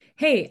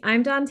Hey,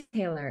 I'm Dawn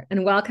Taylor,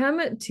 and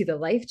welcome to the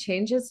Life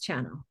Changes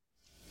channel.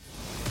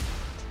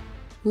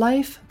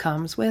 Life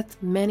comes with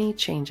many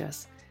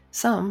changes.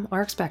 Some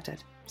are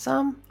expected,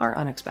 some are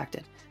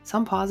unexpected,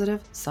 some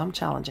positive, some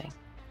challenging.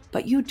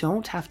 But you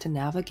don't have to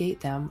navigate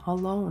them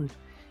alone.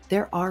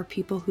 There are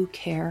people who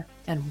care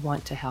and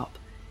want to help.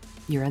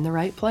 You're in the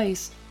right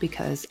place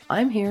because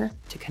I'm here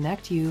to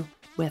connect you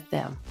with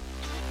them.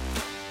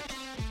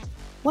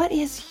 What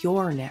is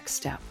your next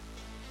step?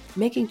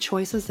 Making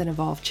choices that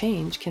involve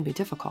change can be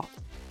difficult.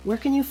 Where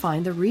can you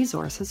find the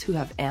resources who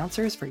have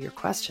answers for your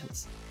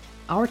questions?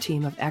 Our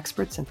team of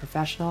experts and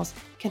professionals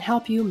can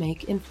help you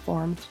make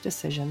informed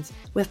decisions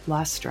with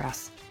less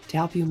stress to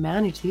help you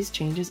manage these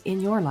changes in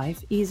your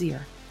life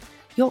easier.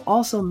 You'll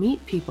also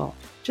meet people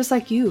just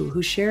like you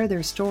who share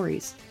their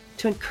stories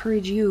to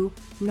encourage you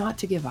not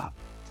to give up.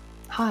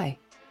 Hi,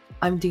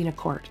 I'm Dina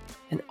Court,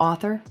 an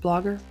author,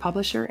 blogger,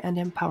 publisher, and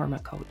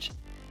empowerment coach.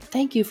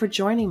 Thank you for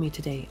joining me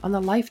today on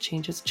the Life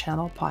Changes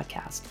Channel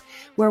podcast,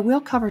 where we'll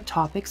cover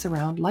topics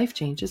around life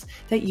changes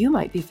that you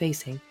might be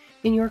facing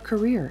in your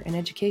career and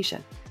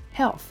education,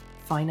 health,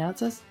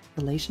 finances,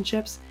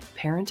 relationships,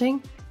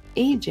 parenting,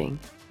 aging,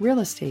 real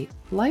estate,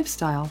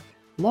 lifestyle,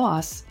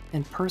 loss,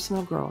 and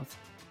personal growth.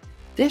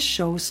 This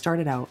show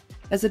started out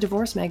as a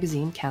Divorce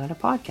Magazine Canada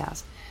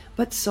podcast,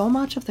 but so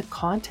much of the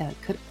content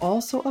could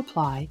also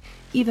apply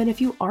even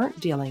if you aren't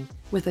dealing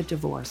with a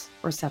divorce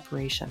or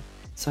separation.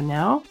 So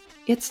now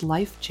it's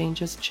Life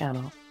Changes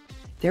Channel.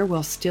 There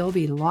will still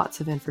be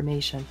lots of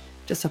information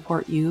to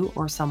support you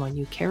or someone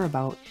you care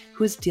about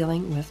who is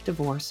dealing with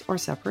divorce or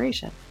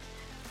separation.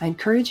 I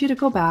encourage you to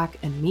go back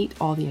and meet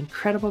all the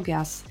incredible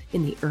guests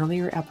in the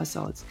earlier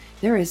episodes.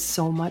 There is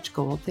so much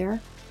gold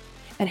there.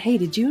 And hey,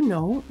 did you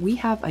know we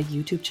have a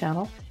YouTube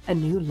channel, a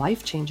new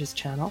Life Changes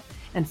channel,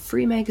 and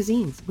free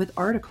magazines with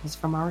articles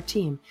from our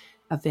team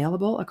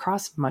available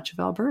across much of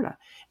Alberta,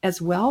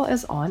 as well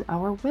as on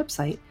our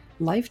website,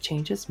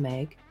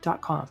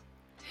 lifechangesmag.com.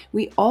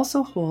 We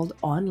also hold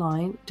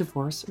online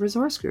divorce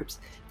resource groups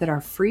that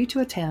are free to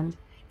attend,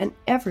 and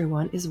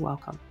everyone is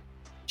welcome.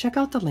 Check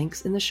out the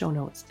links in the show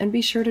notes and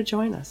be sure to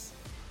join us.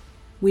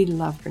 We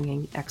love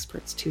bringing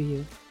experts to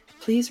you.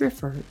 Please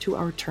refer to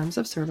our terms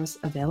of service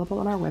available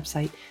on our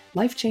website,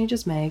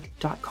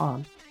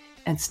 lifechangesmag.com,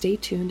 and stay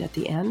tuned at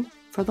the end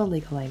for the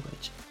legal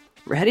language.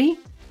 Ready?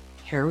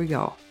 Here we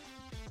go.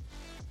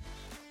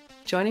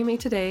 Joining me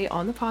today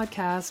on the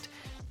podcast,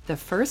 the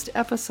first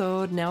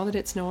episode, now that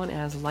it's known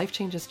as Life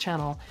Changes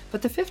Channel,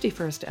 but the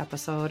 51st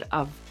episode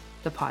of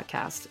the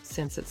podcast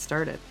since it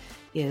started,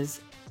 is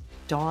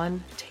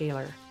Dawn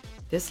Taylor.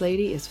 This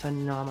lady is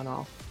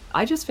phenomenal.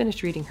 I just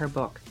finished reading her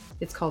book.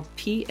 It's called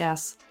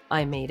P.S.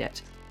 I Made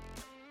It.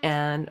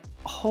 And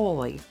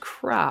holy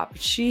crap,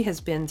 she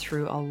has been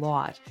through a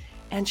lot.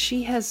 And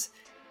she has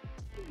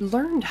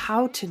learned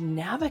how to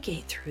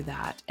navigate through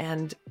that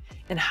and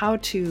how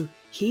to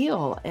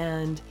heal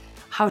and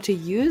how to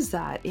use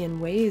that in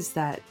ways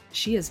that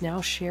she is now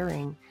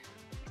sharing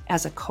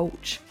as a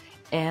coach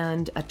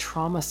and a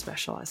trauma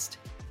specialist.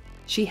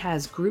 She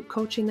has group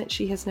coaching that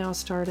she has now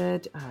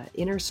started,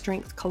 Inner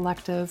Strength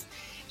Collective.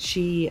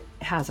 She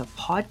has a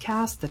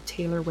podcast, the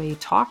Taylor Way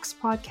Talks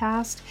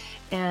podcast,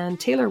 and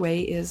Taylor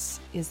Way is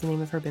the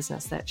name of her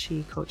business that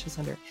she coaches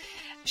under.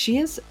 She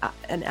is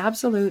an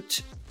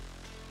absolute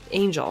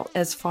angel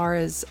as far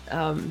as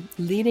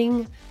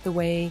leading the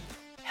way,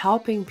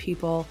 helping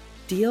people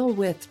deal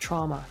with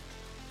trauma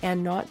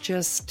and not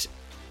just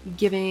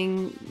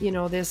giving,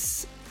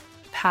 this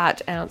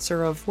pat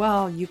answer of,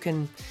 well, you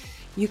can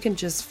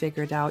just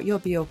figure it out. You'll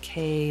be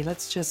okay.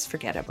 Let's just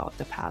forget about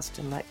the past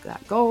and let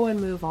that go and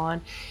move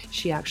on.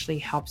 She actually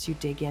helps you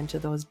dig into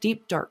those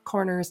deep, dark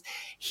corners,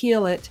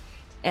 heal it,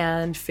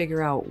 and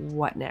figure out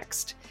what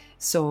next.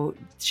 So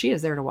she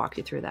is there to walk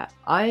you through that.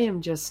 I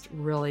am just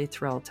really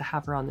thrilled to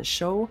have her on the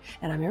show,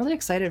 and I'm really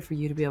excited for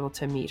you to be able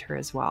to meet her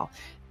as well.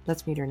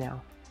 Let's meet her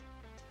now.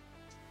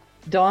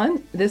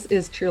 Dawn, this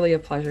is truly a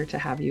pleasure to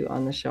have you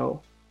on the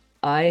show.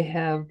 I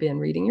have been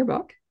reading your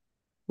book,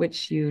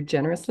 which you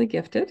generously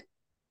gifted,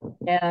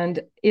 and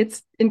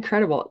it's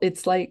incredible.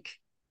 It's like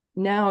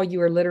now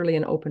you are literally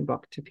an open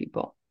book to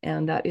people,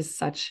 and that is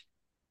such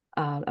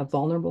a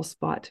vulnerable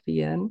spot to be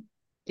in.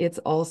 It's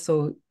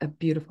also a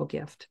beautiful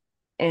gift.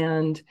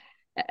 And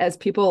as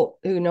people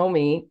who know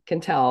me can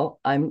tell,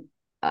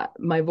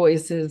 my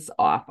voice is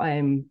off.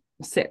 I'm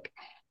sick.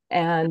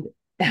 And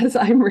as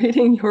I'm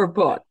reading your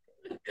book,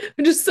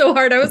 Just so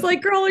hard. I was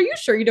like, girl, are you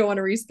sure you don't want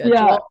to reschedule?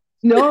 yeah,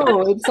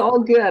 no, it's all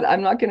good.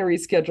 I'm not going to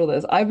reschedule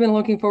this. I've been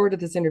looking forward to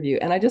this interview,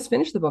 and I just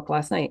finished the book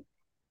last night.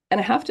 And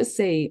I have to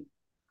say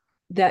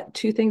that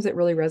two things that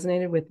really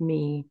resonated with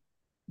me,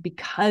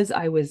 because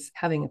I was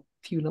having a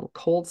few little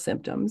cold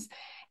symptoms,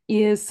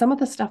 is some of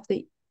the stuff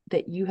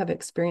that you have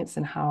experienced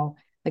and how,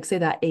 like, say,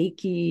 that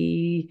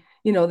achy,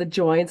 the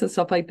joints and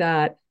stuff like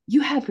that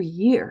you had for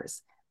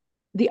years.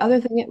 The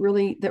other thing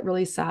that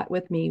really sat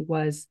with me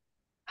was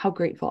how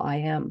grateful I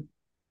am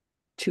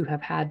to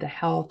have had the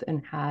health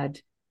and had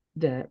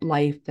the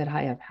life that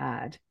I have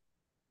had.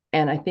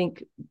 And I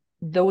think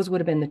those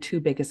would have been the two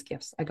biggest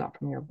gifts I got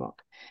from your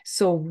book.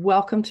 So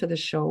welcome to the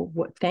show.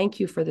 Thank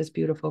you for this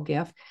beautiful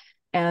gift.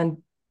 And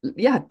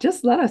yeah,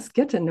 just let us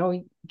get to know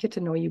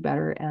you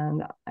better,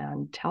 and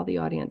tell the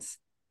audience,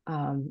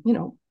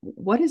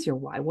 what is your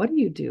why? What do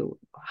you do?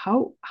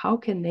 How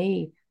can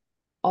they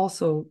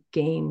also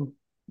gain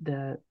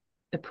the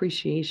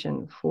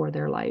appreciation for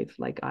their life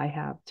like I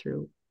have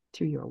through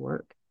your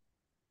work?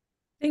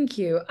 Thank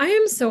you. I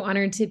am so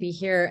honored to be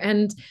here.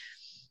 And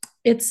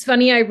it's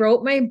funny, I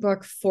wrote my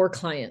book for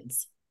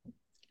clients,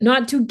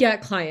 not to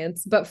get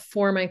clients, but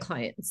for my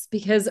clients.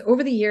 Because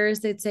over the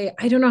years, they'd say,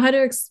 I don't know how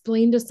to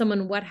explain to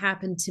someone what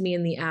happened to me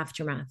in the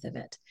aftermath of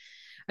it.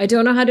 I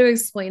don't know how to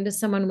explain to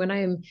someone when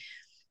I'm,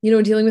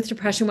 dealing with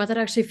depression, what that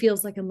actually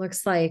feels like and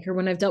looks like, or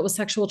when I've dealt with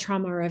sexual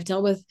trauma, or I've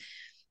dealt with,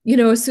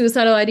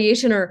 suicidal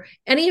ideation, or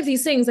any of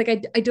these things. Like,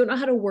 I don't know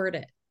how to word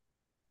it.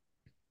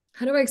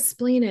 How do I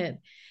explain it?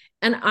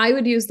 And I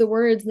would use the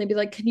words and they'd be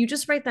like, can you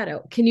just write that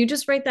out? Can you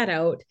just write that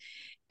out?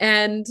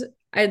 And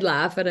I'd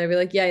laugh and I'd be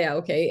like, yeah,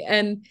 okay.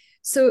 And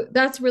so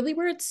that's really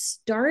where it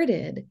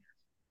started.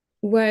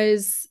 It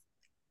was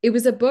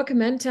a book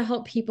meant to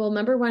help people,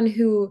 number one,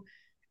 who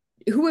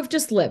have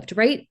just lived,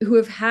 right? Who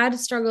have had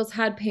struggles,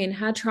 had pain,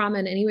 had trauma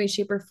in any way,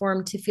 shape, or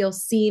form, to feel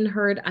seen,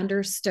 heard,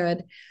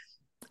 understood.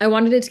 I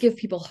wanted it to give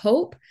people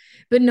hope,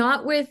 but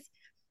not with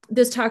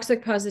this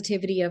toxic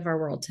positivity of our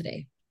world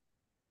today.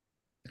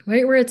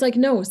 Right? Where it's like,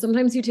 no,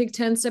 sometimes you take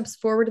 10 steps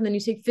forward and then you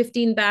take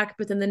 15 back,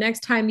 but then the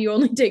next time you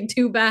only take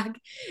 2 back.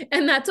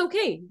 And that's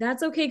okay.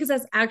 That's okay, because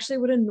that's actually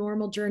what a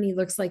normal journey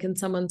looks like in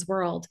someone's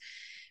world.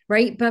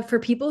 Right. But for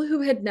people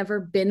who had never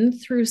been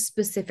through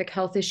specific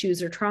health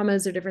issues or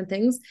traumas or different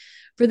things,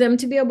 for them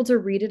to be able to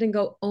read it and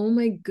go, oh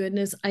my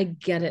goodness, I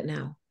get it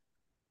now.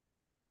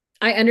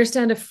 I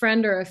understand a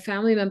friend or a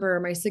family member or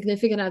my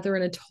significant other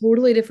in a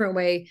totally different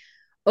way.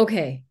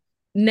 Okay,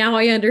 now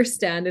I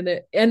understand,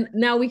 and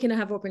now we can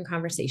have open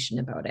conversation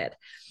about it.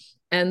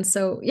 And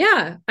so,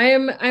 yeah,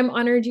 I'm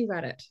honored you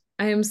read it.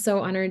 I am so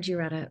honored you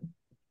read it.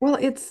 Well,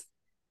 it's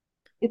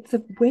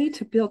a way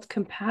to build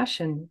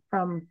compassion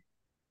from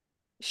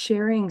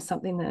sharing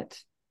something that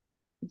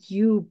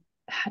you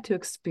had to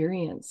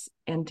experience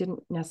and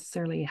didn't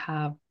necessarily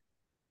have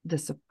the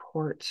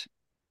support.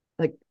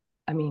 Like,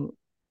 I mean,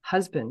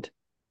 husband,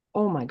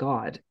 oh my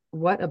God,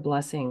 what a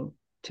blessing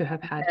to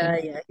have had him.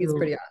 Yeah, he's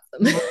pretty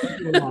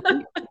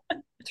awesome.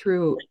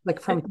 Through, like,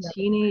 from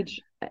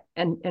teenage,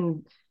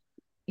 and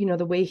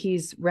the way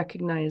he's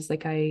recognized,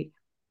 like,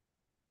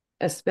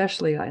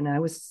 especially, and I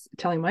was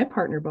telling my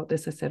partner about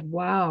this, I said,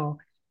 wow,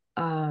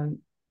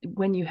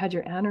 when you had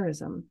your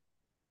aneurysm,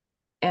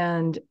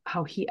 and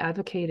how he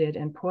advocated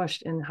and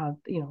pushed, and how,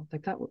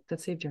 like,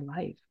 that saved your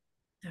life.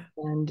 Yeah.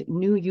 And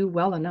knew you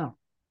well enough.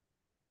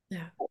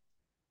 Yeah.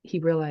 He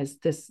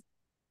realized this,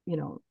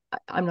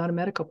 I'm not a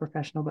medical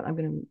professional, but I'm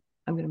going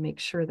to make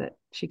sure that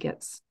she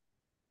gets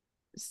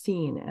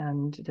seen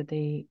and that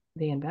they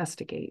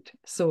investigate.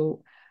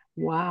 So,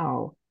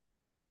 wow,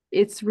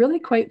 it's really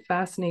quite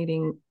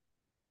fascinating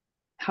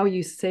how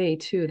you say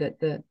too that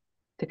the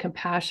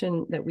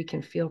compassion that we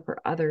can feel for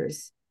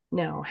others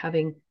now,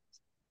 having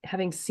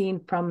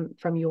seen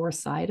from your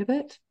side of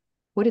it,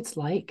 what it's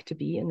like to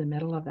be in the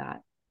middle of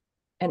that,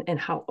 and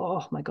how,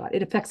 oh my God,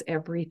 it affects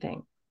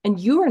everything. And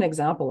you are an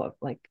example of,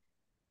 like,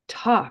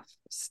 tough,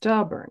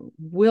 stubborn,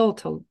 will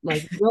to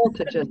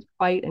just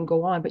fight and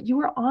go on. But you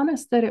were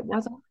honest that it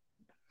wasn't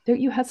there.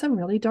 You had some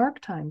really dark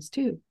times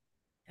too.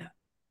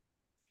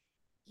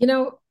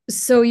 Yeah.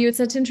 So you had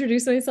said to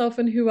introduce myself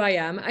and who I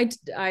am.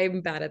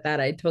 I'm bad at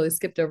that. I totally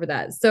skipped over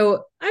that.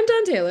 So I'm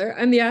Dawn Taylor.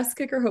 I'm the ass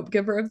kicker hope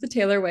giver of the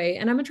Taylor Way,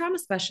 and I'm a trauma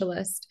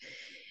specialist.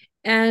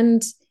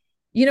 And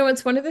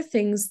it's one of the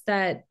things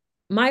that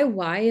my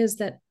why is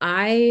that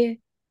I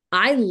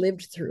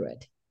lived through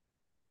it.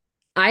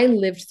 I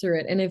lived through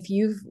it. And if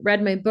you've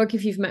read my book,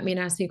 if you've met me and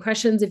asked me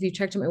questions, if you've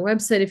checked out my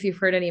website, if you've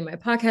heard any of my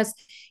podcasts,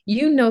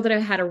 you know that I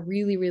had a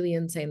really, really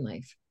insane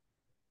life.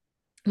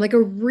 Like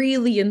a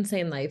really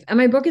insane life. And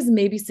my book is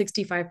maybe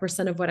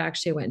 65% of what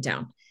actually went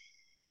down.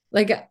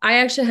 Like, I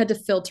actually had to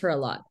filter a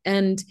lot.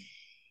 And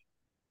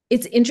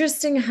it's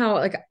interesting how,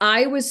 like,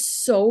 I was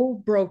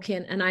so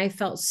broken and I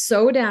felt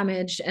so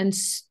damaged and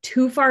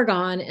too far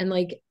gone, and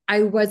like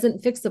I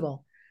wasn't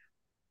fixable.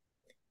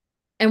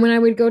 And when I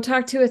would go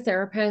talk to a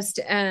therapist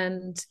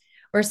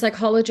or a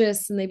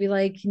psychologist, and they'd be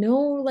like, no,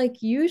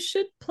 like, you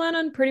should plan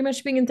on pretty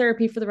much being in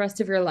therapy for the rest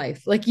of your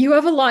life. Like, you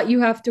have a lot you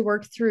have to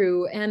work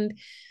through. And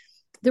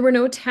there were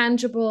no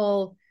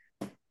tangible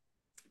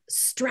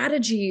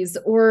strategies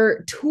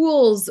or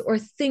tools or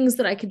things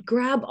that I could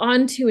grab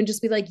onto and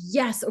just be like,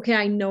 yes, okay,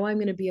 I know I'm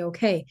going to be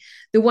okay.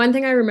 The one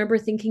thing I remember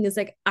thinking is,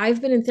 like,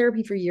 I've been in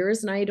therapy for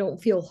years and I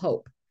don't feel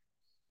hope.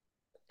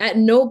 At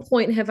no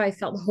point have I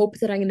felt hope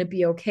that I'm going to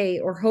be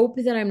okay, or hope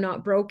that I'm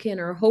not broken,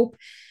 or hope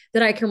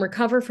that I can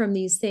recover from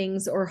these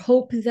things, or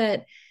hope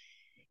that,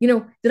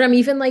 that I'm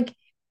even, like,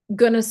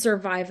 going to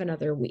survive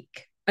another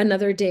week,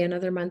 another day,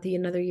 another month,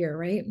 another year.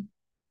 Right.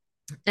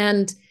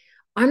 And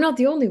I'm not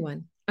the only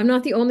one. I'm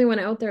not the only one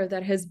out there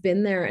that has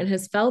been there and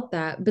has felt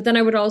that. But then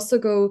I would also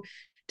go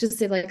to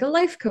say like a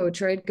life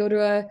coach, or I'd go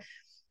to a,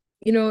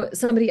 you know,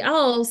 somebody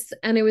else,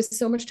 and it was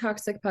so much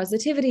toxic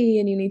positivity,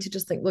 and you need to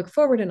just like look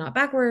forward and not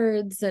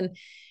backwards. And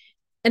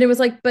it was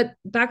like, but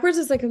backwards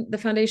is like the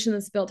foundation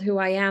that's built who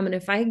I am. And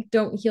if I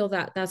don't heal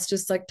that, that's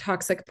just like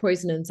toxic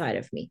poison inside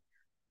of me.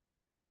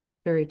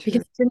 Very Because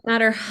true. it didn't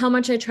matter how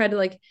much I tried to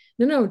like,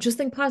 no, no, just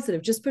think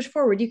positive, just push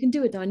forward. You can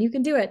do it, Dawn. You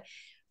can do it.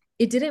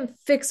 It didn't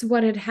fix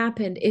what had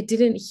happened. It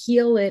didn't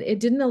heal it. It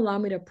didn't allow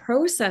me to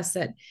process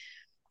it.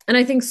 And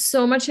I think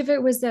so much of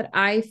it was that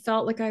I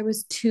felt like I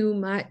was too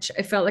much.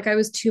 I felt like I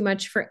was too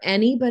much for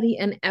anybody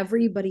and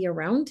everybody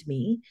around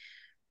me.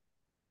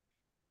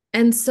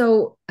 And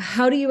so,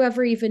 how do you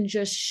ever even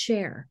just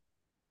share?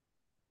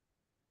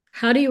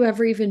 How do you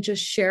ever even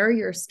just share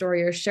your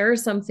story or share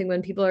something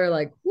when people are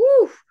like,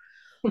 whoo,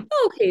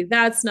 okay,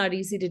 that's not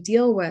easy to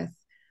deal with?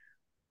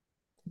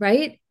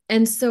 Right.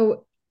 And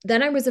so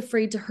then I was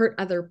afraid to hurt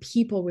other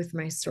people with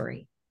my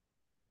story.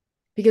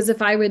 Because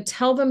if I would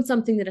tell them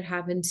something that had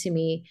happened to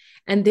me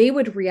and they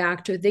would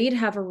react, or they'd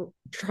have a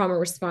trauma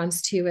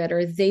response to it,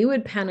 or they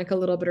would panic a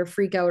little bit or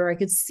freak out, or I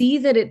could see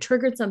that it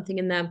triggered something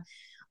in them,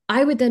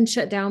 I would then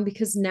shut down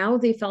because now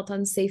they felt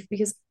unsafe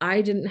because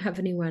I didn't have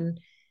anyone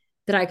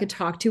that I could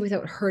talk to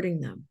without hurting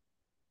them.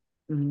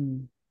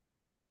 Mm.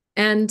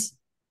 And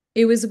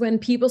it was when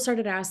people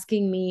started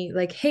asking me,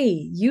 like, hey,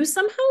 you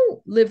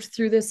somehow lived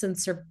through this and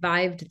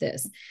survived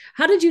this.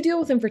 How did you deal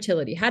with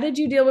infertility? How did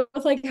you deal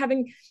with like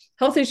having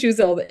health issues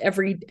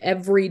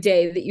every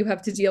day that you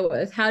have to deal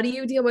with? How do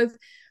you deal with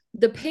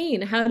the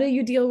pain? How do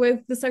you deal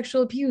with the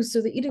sexual abuse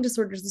or the eating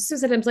disorders, the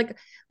suicide? I'm like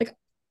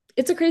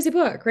it's a crazy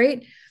book,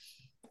 right?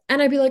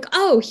 And I'd be like,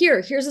 oh,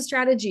 here's a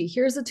strategy,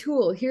 here's a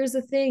tool, here's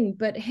a thing.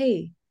 But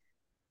hey,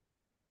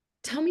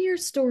 tell me your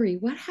story.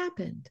 What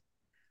happened?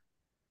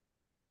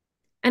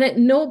 And at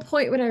no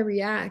point would I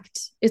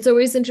react. It's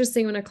always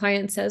interesting when a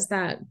client says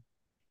that.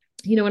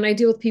 You know, when I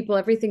deal with people,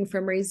 everything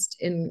from raised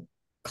in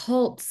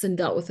cults and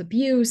dealt with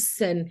abuse,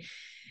 and,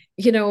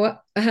 you know,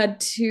 had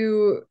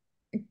to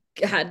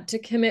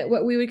commit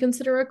what we would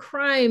consider a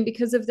crime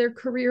because of their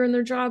career and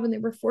their job, and they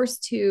were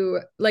forced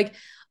to. Like,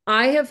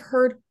 I have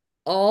heard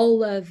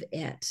all of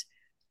it,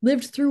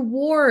 lived through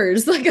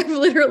wars. Like, I've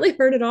literally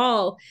heard it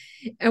all.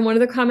 And one of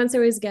the comments I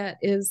always get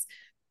is,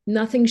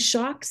 nothing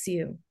shocks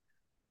you.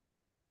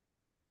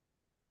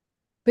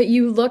 But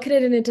you look at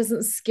it and it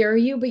doesn't scare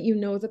you, but you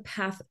know the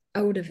path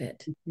out of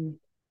it. Mm-hmm.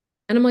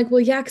 And I'm like, well,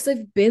 yeah, because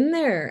I've been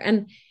there.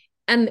 And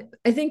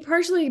I think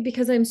partially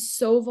because I'm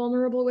so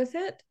vulnerable with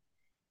it,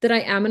 that I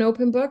am an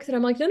open book, that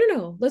I'm like, no, no,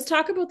 no. Let's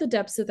talk about the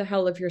depths of the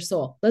hell of your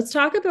soul. Let's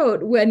talk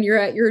about when you're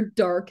at your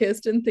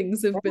darkest and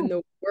things have been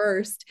the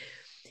worst.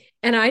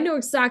 And I know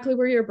exactly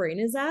where your brain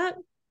is at.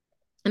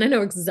 And I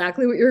know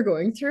exactly what you're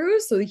going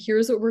through. So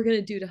here's what we're going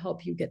to do to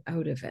help you get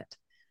out of it.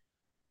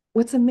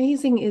 What's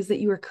amazing is that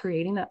you are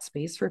creating that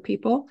space for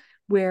people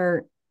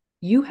where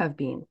you have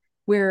been,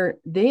 where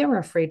they are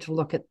afraid to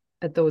look at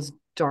those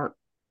dark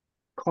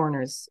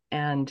corners,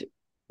 and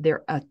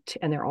they're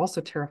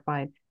also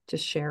terrified to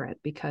share it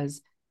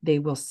because they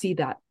will see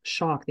that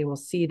shock, they will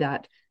see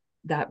that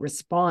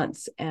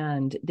response,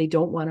 and they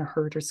don't want to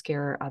hurt or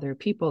scare other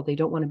people. They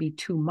don't want to be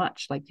too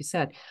much, like you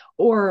said.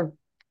 Or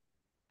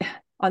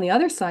on the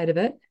other side of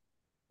it,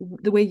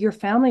 the way your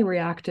family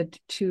reacted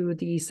to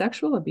the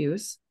sexual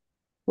abuse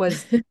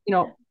was,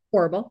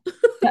 Horrible.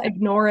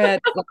 ignore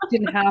it, like it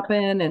didn't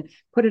happen, and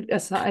put it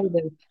aside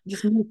and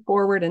just move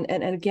forward.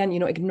 And again,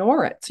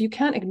 ignore it. So you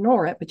can't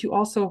ignore it, but you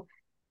also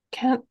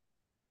can't,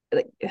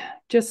 like,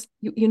 just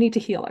you need to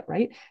heal it,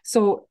 right?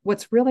 So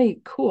what's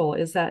really cool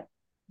is that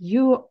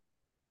you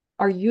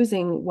are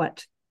using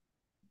what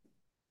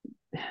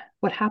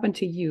happened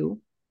to you,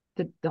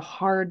 the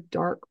hard,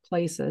 dark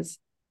places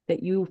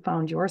that you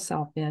found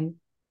yourself in,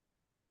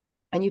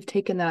 and you've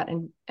taken that,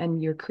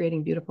 and you're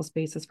creating beautiful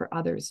spaces for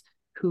others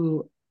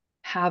who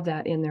have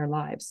that in their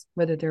lives,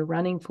 whether they're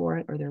running for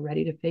it or they're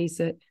ready to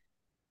face it,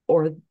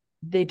 or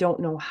they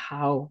don't know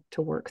how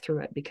to work through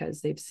it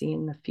because they've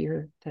seen the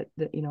fear that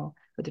or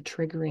the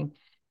triggering.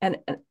 And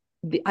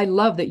I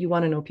love that you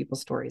want to know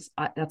people's stories.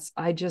 I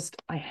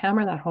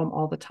hammer that home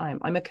all the time.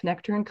 I'm a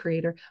connector and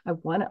creator.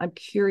 I'm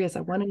curious.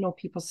 I want to know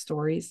people's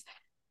stories.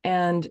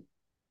 And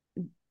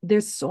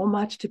there's so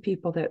much to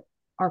people that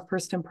our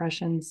first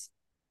impressions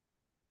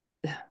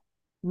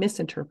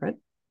misinterpret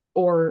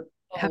or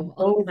have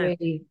no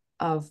way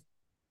of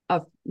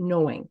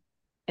knowing.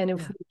 And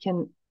if we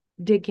can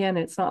dig in,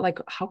 it's not like,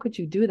 how could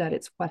you do that?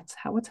 It's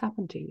what's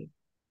happened to you.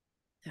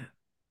 Yeah.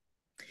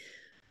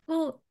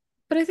 Well,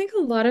 but I think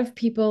a lot of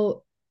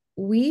people,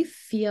 we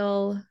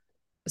feel,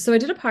 so I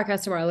did a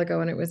podcast a while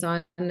ago and it was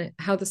on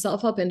how the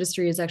self-help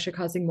industry is actually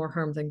causing more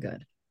harm than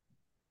good.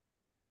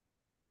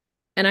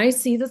 And I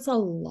see this a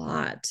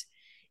lot,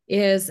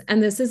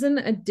 and this isn't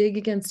a dig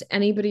against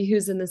anybody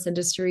who's in this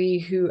industry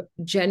who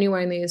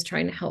genuinely is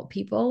trying to help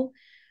people.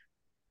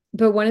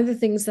 But one of the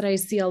things that I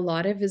see a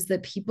lot of is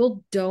that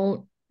people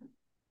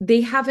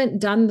they haven't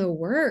done the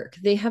work.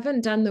 They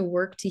haven't done the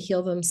work to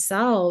heal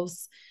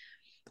themselves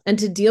and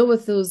to deal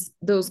with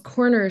those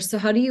corners. So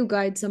how do you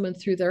guide someone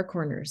through their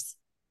corners?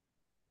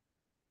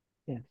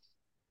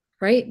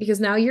 right? Because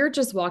now you're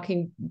just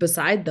walking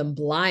beside them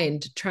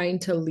blind, trying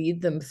to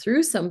lead them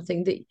through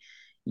something that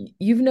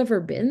you've never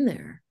been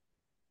there,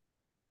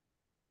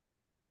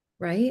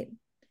 right?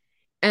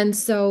 And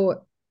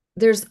so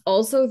there's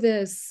also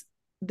this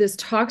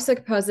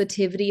toxic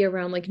positivity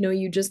around like, no,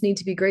 you just need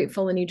to be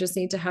grateful and you just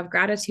need to have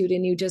gratitude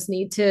and you just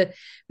need to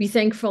be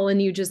thankful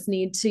and you just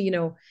need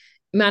to,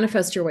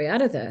 manifest your way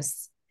out of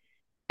this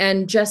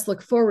and just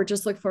look forward,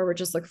 just look forward,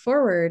 just look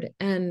forward.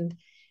 And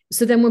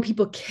so then when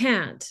people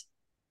can't,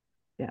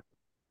 Yeah.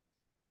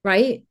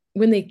 right?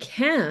 When they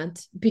can't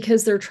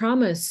because their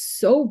trauma is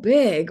so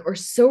big or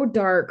so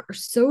dark or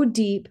so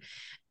deep,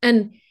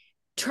 and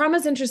trauma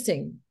is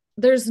interesting.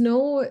 There's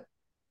no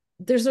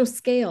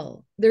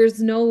scale.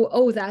 There's no,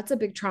 oh, that's a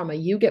big trauma.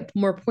 You get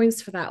more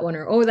points for that one.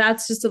 Or, oh,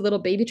 that's just a little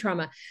baby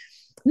trauma.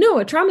 No,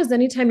 a trauma is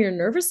anytime your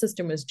nervous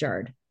system was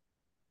jarred,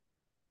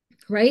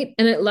 right?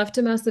 And it left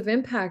a massive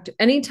impact.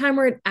 Anytime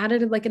where it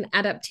added like an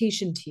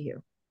adaptation to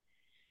you,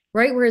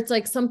 right? Where it's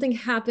like something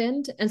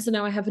happened. And so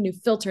now I have a new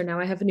filter. Now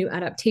I have a new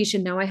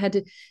adaptation. Now I had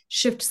to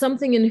shift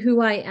something in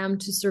who I am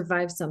to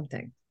survive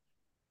something.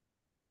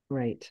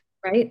 Right.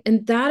 Right.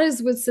 And that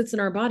is what sits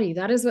in our body.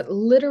 That is what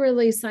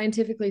literally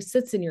scientifically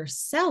sits in your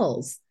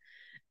cells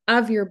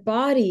of your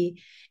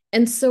body.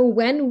 And so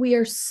when we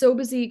are so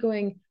busy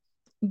going,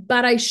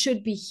 but I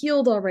should be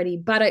healed already,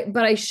 but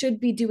I should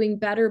be doing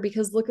better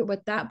because look at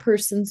what that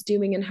person's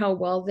doing and how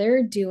well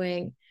they're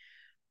doing.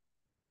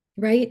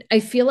 Right.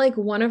 I feel like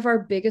one of our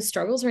biggest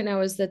struggles right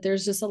now is that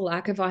there's just a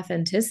lack of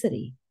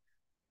authenticity.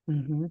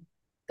 Mm-hmm.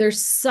 There's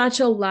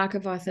such a lack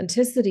of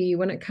authenticity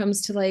when it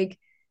comes to like,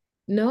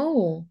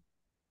 no,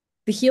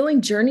 the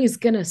healing journey is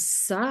going to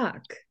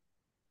suck.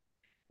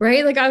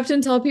 Right. Like I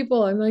often tell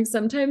people, I'm like,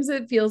 sometimes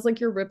it feels like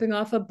you're ripping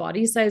off a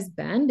body sized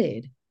band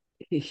aid.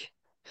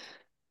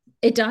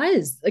 It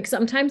does. Like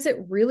sometimes it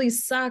really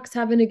sucks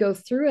having to go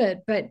through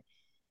it, but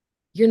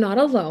you're not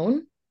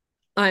alone.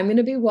 I'm going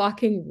to be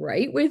walking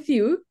right with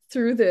you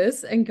through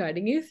this and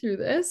guiding you through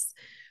this.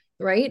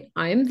 Right.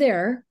 I'm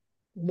there.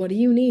 What do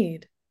you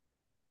need?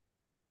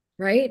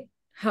 Right.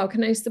 How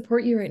can I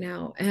support you right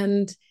now?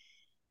 And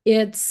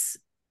it's,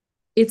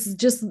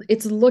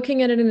 it's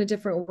looking at it in a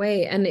different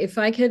way. And if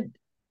I could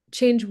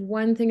change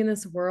one thing in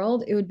this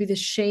world, it would be the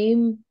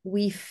shame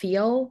we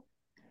feel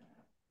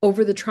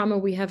over the trauma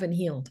we haven't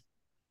healed.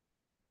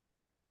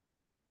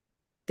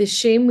 The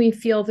shame we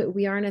feel that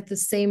we aren't at the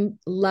same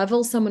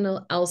level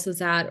someone else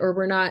is at, or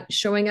we're not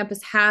showing up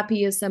as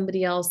happy as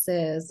somebody else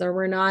is, or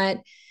we're not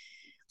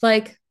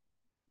like,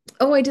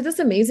 oh, I did this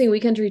amazing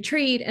weekend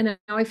retreat and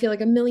now I feel like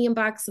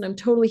 $1,000,000 and I'm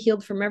totally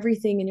healed from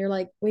everything. And you're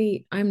like,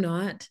 wait, I'm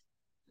not.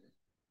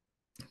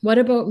 What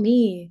about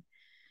me?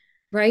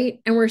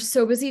 Right. And we're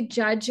so busy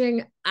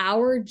judging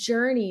our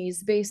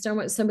journeys based on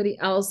what somebody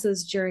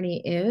else's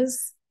journey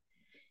is.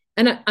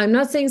 And I'm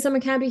not saying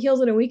someone can't be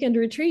healed in a weekend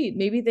retreat.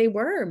 Maybe they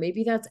were.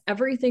 Maybe that's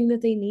everything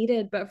that they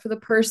needed. But for the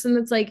person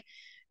that's like,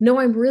 no,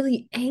 I'm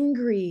really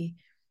angry.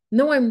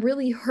 No, I'm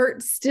really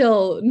hurt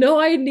still. No,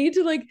 I need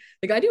to like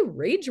I do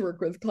rage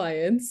work with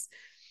clients,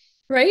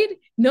 right?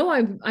 No,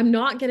 I'm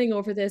not getting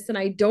over this and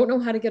I don't know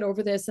how to get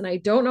over this and I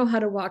don't know how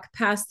to walk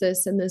past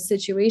this in this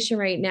situation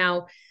right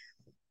now.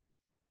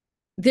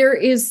 There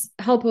is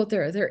help out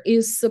there. There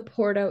is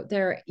support out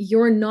there.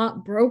 You're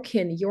not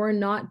broken. You're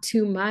not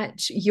too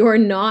much. You're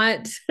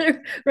not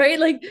right.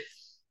 Like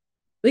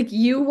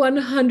you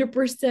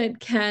 100%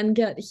 can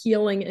get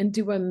healing and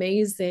do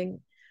amazing.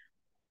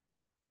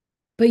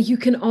 But you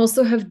can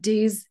also have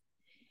days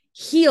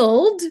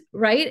healed,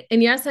 right?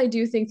 And yes, I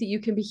do think that you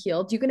can be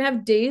healed. You can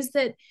have days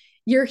that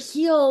you're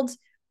healed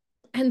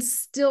and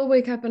still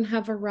wake up and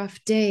have a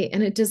rough day.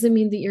 And it doesn't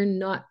mean that you're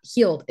not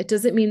healed. It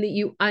doesn't mean that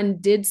you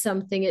undid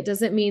something. It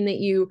doesn't mean that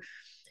you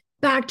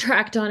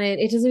backtracked on it.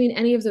 It doesn't mean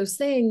any of those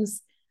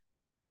things.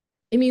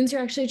 It means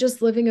you're actually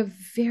just living a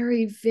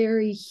very,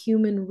 very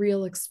human,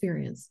 real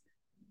experience.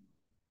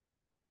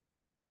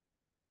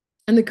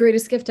 And the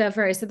greatest gift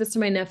ever, I said this to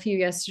my nephew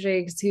yesterday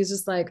because he was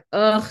just like,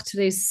 ugh,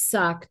 today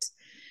sucked.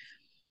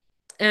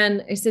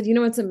 And I said, you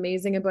know what's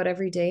amazing about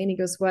every day? And he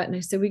goes, what? And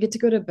I said, we get to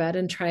go to bed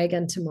and try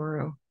again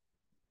tomorrow.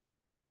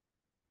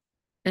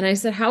 And I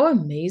said, how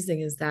amazing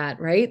is that?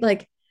 Right?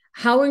 Like,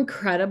 how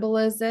incredible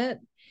is it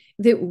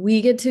that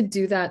we get to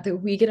do that, that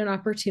we get an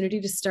opportunity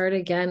to start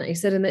again? I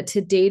said, and that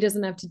today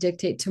doesn't have to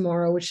dictate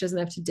tomorrow, which doesn't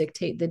have to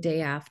dictate the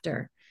day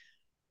after.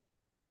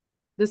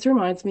 This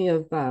reminds me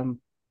of, and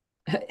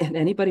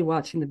anybody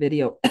watching the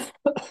video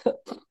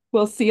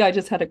will see I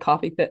just had a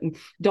coffee fit and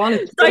Dawn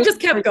is So I just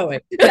kept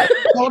going. Yeah,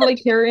 totally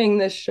carrying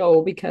this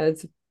show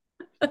because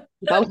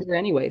about here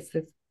anyways.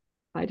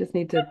 I just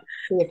need to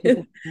see if you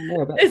can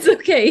there, but it's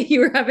okay. You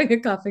were having a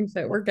coughing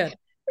fit. We're good.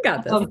 We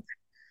got this.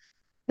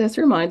 This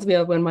reminds me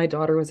of when my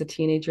daughter was a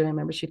teenager. And I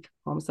remember she'd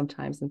come home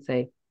sometimes and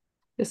say,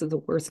 this is the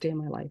worst day of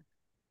my life.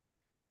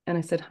 And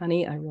I said,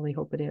 honey, I really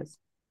hope it is.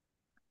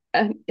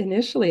 And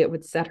initially it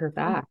would set her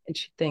back and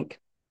she'd think,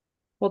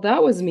 well,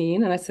 that was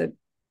mean. And I said,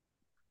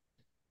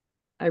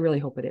 I really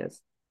hope it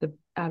is the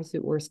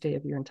absolute worst day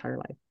of your entire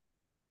life.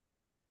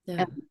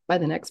 Yeah. And by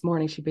the next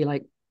morning, she'd be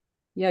like,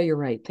 yeah, you're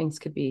right. Things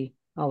could be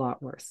a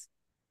lot worse.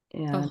 Oh,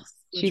 And so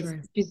much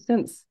worse. she's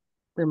since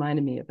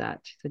reminded me of that.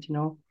 She said,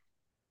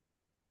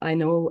 I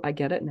know, I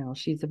get it now.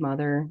 She's a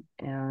mother.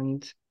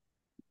 And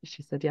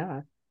she said,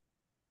 yeah,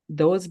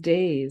 those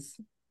days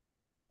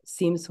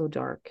seem so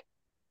dark.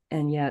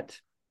 And yet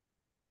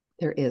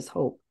there is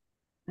hope.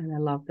 And I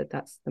love that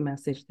that's the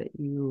message that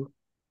you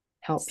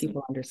help So,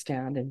 people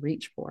understand and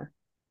reach for,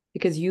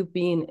 because you've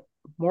been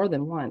more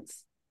than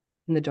once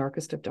in the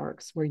darkest of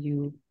darks where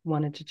you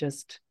wanted to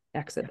just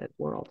exit that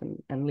world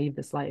and leave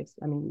this life.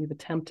 I mean, you've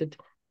attempted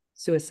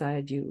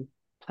suicide, you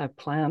have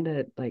planned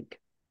it. Like,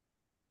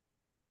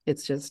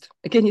 it's just,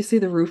 can you see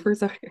the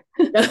roofers out here?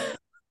 yeah,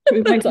 We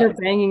might that's hear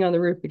awesome. banging on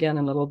the roof again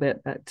in a little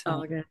bit, but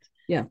Oh, good.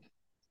 yeah.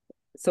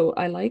 So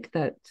I like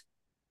that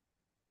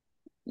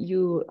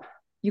you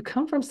you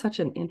come from such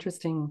an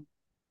interesting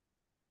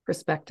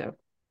perspective,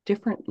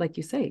 different, like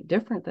you say,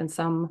 different than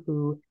some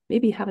who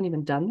maybe haven't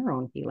even done their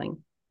own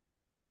healing.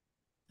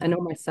 I know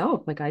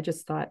myself, like I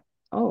just thought,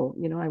 oh,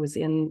 I was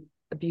in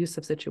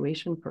abusive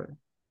situation for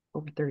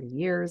over 30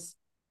 years.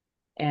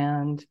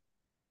 And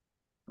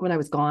when I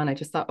was gone, I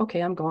just thought, okay,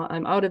 I'm gone.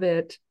 I'm out of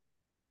it.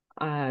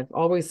 I've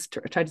always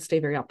tried to stay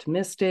very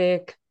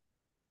optimistic.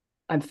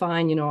 I'm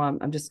fine. I'm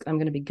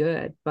going to be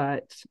good.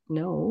 But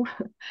no,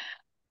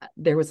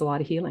 there was a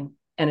lot of healing,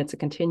 and it's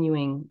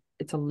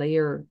a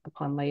layer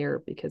upon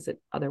layer, because it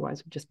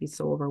otherwise would just be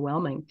so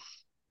overwhelming.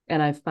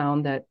 And I've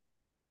found that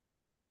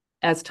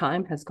as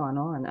time has gone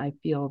on, I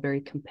feel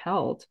very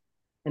compelled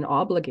and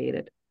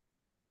obligated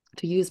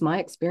to use my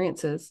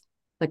experiences,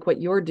 like what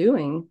you're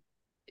doing,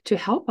 to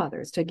help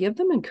others, to give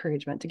them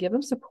encouragement, to give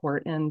them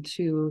support, and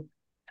to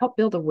help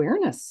build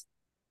awareness.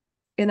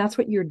 And that's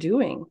what you're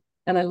doing.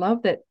 And I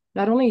love that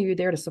not only are you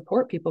there to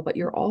support people, but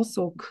you're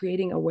also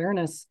creating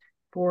awareness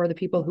for the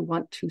people who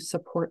want to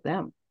support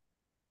them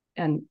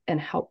and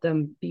help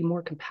them be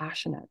more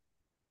compassionate.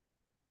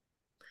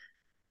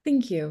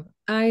 Thank you.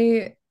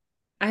 I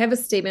have a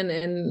statement,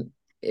 and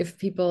if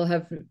people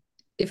have,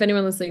 if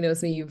anyone listening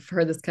knows me, you've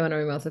heard this come out of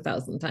my mouth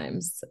 1,000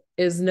 times,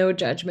 is no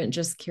judgment,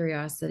 just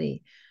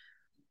curiosity.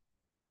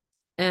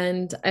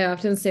 And I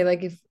often say,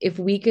 like, if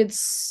we could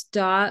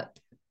stop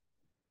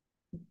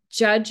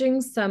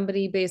judging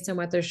somebody based on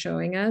what they're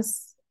showing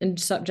us and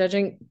stop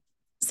judging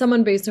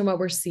someone based on what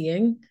we're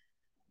seeing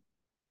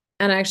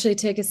and actually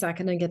take a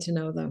second and get to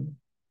know them,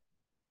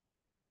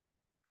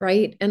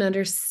 right? And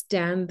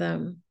understand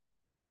them.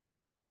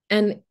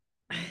 And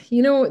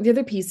the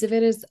other piece of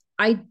it is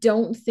I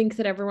don't think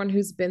that everyone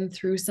who's been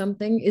through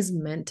something is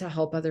meant to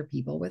help other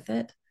people with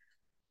it.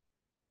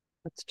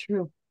 That's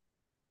true.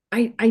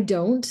 I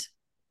don't.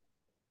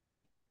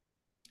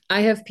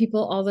 I have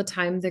people all the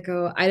time that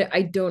go,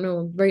 I don't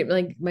know, right?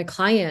 Like my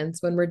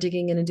clients, when we're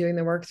digging in and doing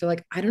the work, they're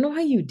like, I don't know how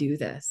you do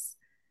this.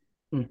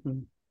 Mm-hmm.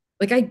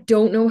 Like, I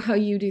don't know how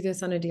you do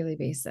this on a daily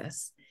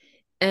basis.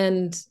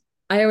 And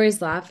I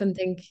always laugh and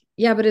think,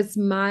 yeah, but it's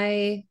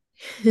my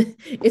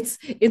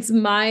it's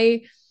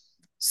my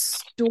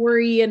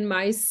story and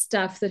my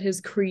stuff that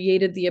has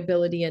created the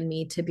ability in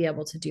me to be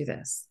able to do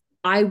this.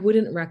 I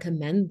wouldn't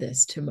recommend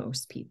this to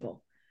most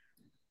people.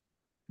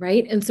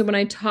 Right. And so when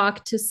I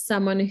talk to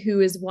someone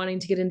who is wanting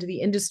to get into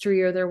the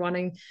industry, or they're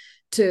wanting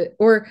to,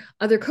 or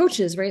other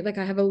coaches, right? Like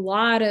I have a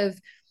lot of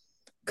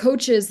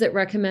coaches that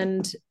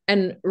recommend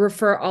and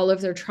refer all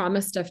of their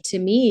trauma stuff to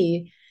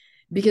me,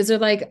 because they're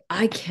like,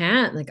 I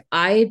can't, like,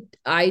 I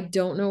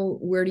don't know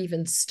where to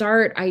even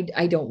start. I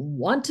don't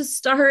want to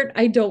start.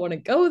 I don't want to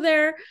go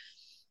there.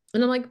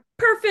 And I'm like,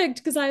 perfect,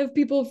 because I have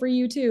people for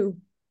you too.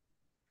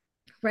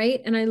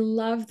 Right. And I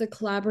love the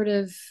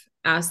collaborative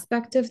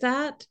aspect of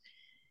that.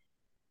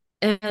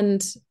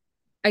 And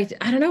I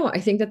don't know. I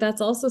think that that's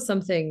also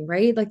something,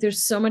 right? Like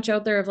there's so much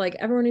out there of like,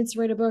 everyone needs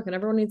to write a book, and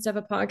everyone needs to have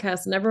a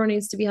podcast, and everyone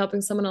needs to be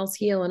helping someone else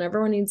heal, and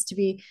everyone needs to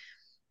be,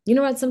 you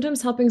know what?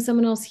 Sometimes helping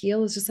someone else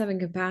heal is just having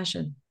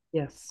compassion.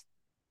 Yes.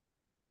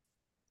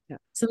 Yeah.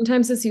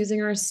 Sometimes it's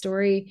using our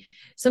story.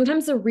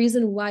 Sometimes the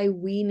reason why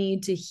we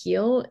need to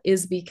heal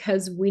is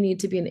because we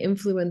need to be an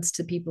influence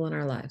to people in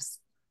our lives.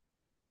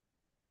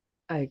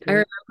 I I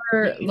agree.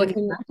 remember Being an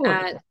looking example of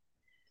it. at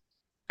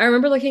I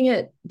remember looking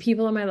at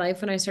people in my life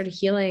when I started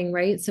healing,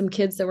 right? Some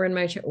kids that were in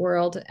my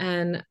world.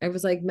 And I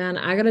was like, man,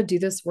 I got to do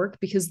this work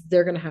because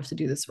they're going to have to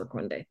do this work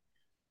one day.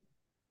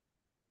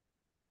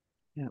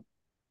 Yeah.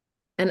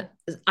 And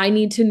I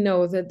need to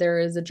know that there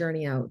is a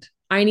journey out.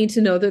 I need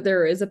to know that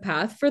there is a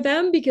path for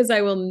them, because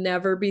I will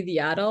never be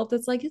the adult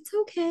that's like, it's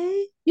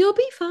okay. You'll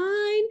be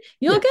fine.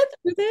 You'll Yeah. get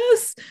through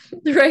this.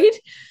 Right.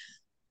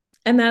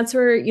 And that's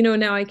where,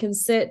 now I can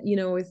sit,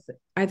 with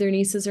either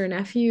nieces or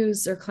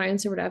nephews or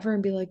clients or whatever,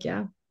 and be like,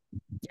 yeah,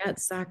 it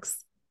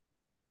sucks.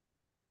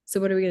 So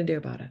what are we going to do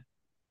about it?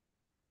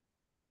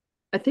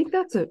 I think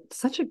that's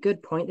such a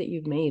good point that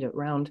you've made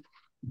around,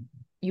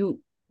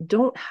 you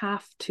don't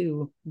have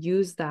to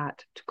use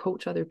that to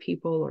coach other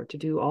people or to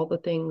do all the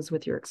things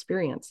with your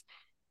experience.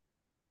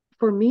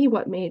 For me,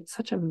 what made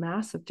such a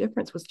massive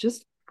difference was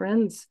just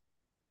friends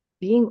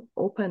being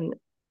open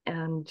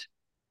and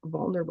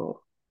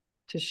vulnerable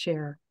to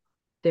share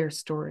their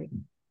story.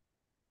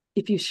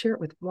 if you share it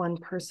with one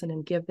person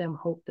and give them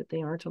hope that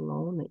they aren't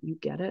alone, that you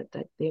get it,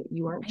 that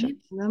you aren't Right?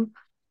 judging them,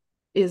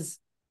 is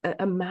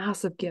a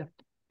massive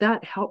gift.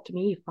 That helped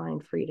me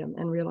find freedom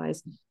and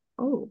realize,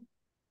 oh,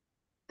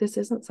 this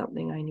isn't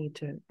something I need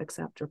to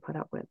accept or put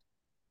up with.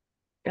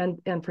 And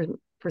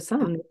for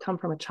some, they come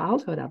from a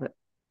childhood of it.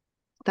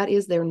 That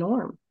is their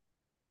norm.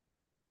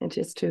 And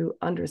just to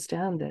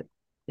understand that,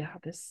 yeah,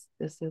 this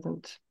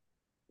isn't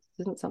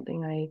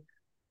something I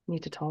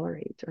need to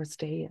tolerate or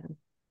stay in,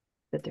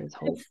 that there's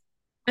hope.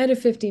 I had a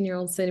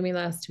 15-year-old say to me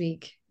last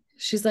week,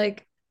 she's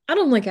like, I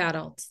don't like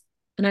adults.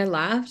 And I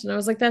laughed and I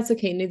was like, that's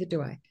okay, neither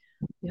do I.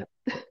 Yep.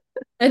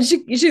 And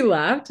she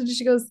laughed and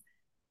she goes,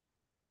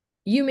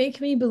 you make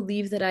me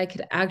believe that I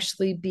could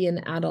actually be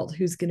an adult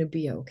who's going to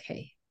be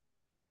okay.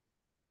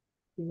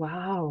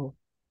 Wow.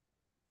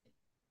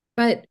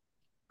 But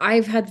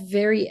I've had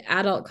very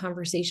adult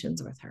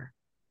conversations with her.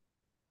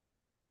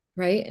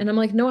 Right. And I'm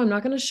like, no, I'm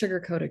not going to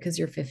sugarcoat it because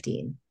you're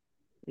 15.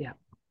 Yeah.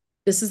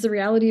 This is the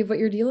reality of what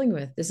you're dealing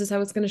with. This is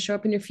how it's going to show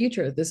up in your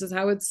future. This is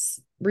how it's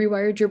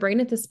rewired your brain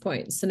at this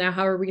point. So now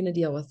how are we going to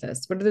deal with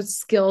this? What are the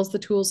skills, the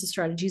tools, the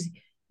strategies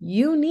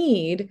you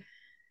need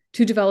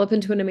to develop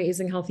into an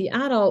amazing, healthy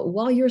adult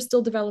while you're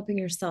still developing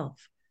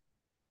yourself?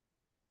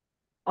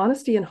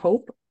 Honesty and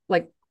hope,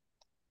 like,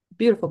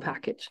 beautiful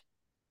package.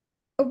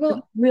 Oh,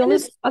 well,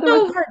 Realistic. it's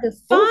Otherwise, so hard to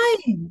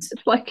find.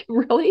 it's like,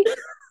 really?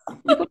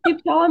 People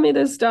keep telling me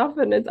this stuff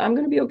and I'm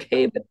going to be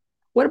okay. But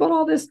what about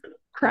all this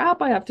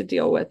crap I have to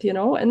deal with, you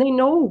know? And they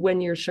know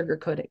when you're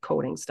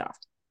sugarcoating stuff.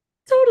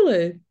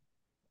 Totally.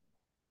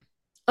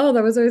 Oh,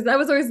 that was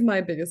always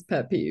my biggest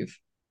pet peeve.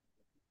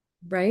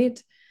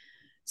 Right.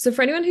 So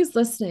for anyone who's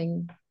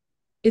listening,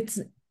 it's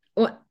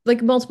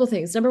like multiple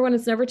things. Number one,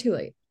 it's never too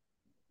late.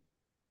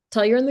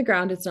 Till you're in the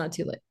ground, it's not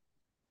too late.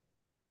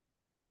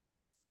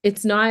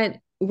 It's not,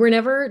 we're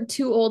never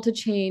too old to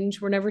change.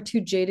 We're never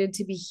too jaded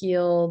to be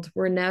healed.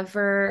 We're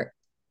never,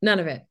 none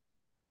of it.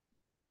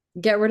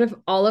 Get rid of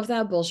all of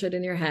that bullshit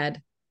in your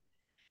head.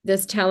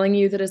 This telling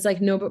you that it's like,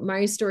 no, but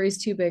my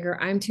story's too big,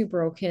 or I'm too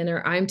broken,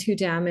 or I'm too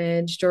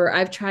damaged, or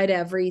I've tried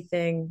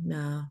everything.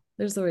 No,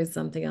 there's always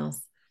something else.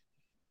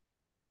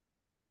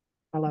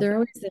 I love There that.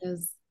 always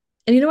is.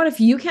 And you know what?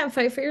 If you can't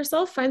fight for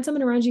yourself, find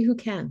someone around you who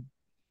can.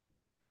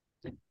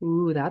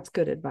 Ooh, that's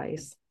good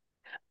advice.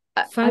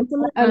 Find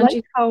someone I around like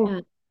you who how,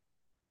 can.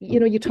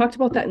 you talked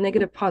about that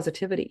negative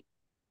positivity,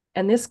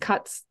 and this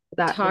cuts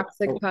that.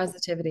 Toxic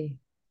positivity.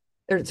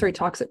 Or, sorry,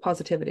 toxic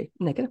positivity,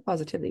 negative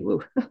positivity.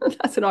 Woo,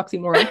 that's an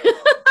oxymoron.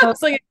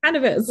 It's like it kind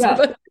of is. Yeah,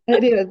 But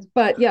it is.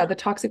 But yeah, the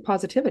toxic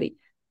positivity,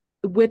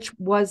 which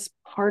was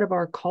part of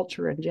our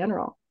culture in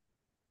general.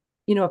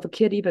 If a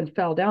kid even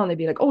fell down, they'd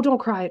be like, "Oh, don't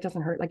cry, it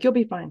doesn't hurt. Like, you'll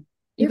be fine."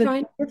 you're Even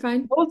fine. You're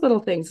fine. those little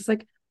things. It's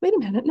like, wait a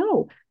minute,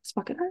 no, this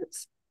fucking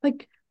hurts.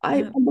 Like,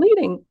 Yeah. I'm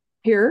bleeding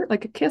here.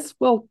 Like a kiss,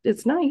 well,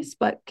 it's nice,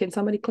 but can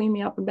somebody clean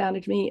me up and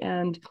bandage me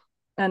and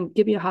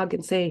give me a hug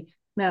and say,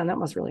 "Man, that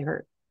must really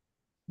hurt."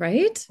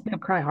 Right? I'm gonna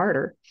cry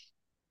harder.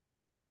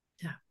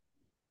 Yeah.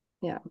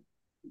 Yeah.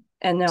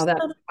 And now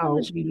that's how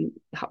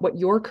what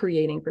you're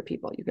creating for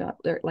people. You got,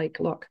 they're like,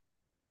 look,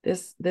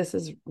 this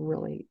is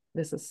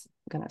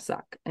gonna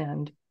suck,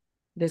 and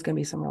there's gonna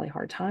be some really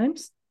hard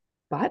times,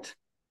 but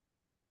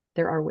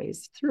there are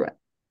ways through it.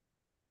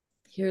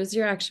 Here's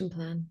your action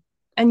plan.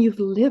 And you've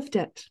lived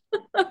it.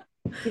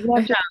 You've I not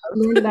just have.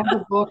 learned about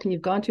the book, and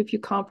you've gone to a few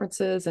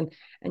conferences, and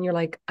you're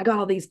like, I got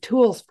all these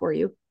tools for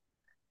you.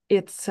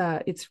 It's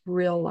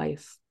real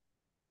life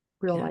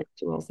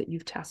tools that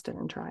you've tested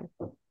and tried.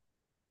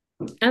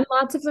 And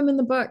lots of them in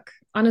the book.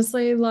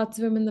 Honestly, lots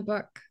of them in the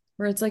book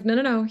where it's like, no,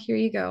 no, no, here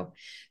you go.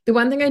 The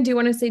one thing I do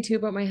want to say too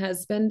about my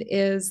husband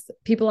is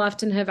people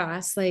often have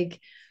asked,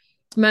 like,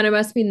 man, it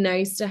must be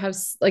nice to have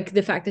like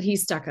the fact that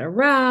he's stuck it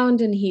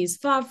around and he's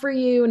fought for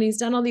you and he's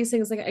done all these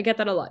things. Like, I get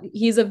that a lot.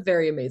 He's a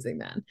very amazing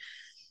man.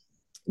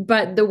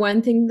 But the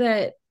one thing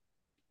that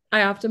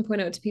I often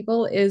point out to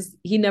people is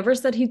he never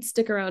said he'd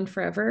stick around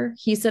forever.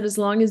 He said, as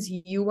long as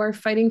you are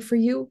fighting for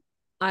you,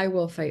 I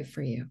will fight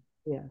for you.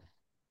 Yeah.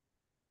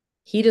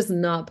 He does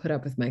not put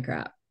up with my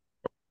crap.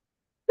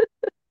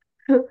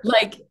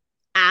 Like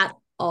at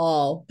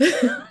all.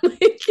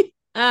 Like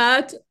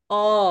at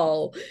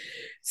all.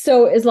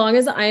 So as long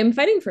as I am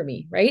fighting for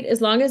me, right?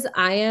 As long as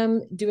I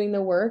am doing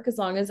the work, as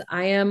long as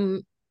I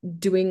am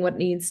doing what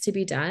needs to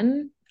be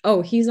done,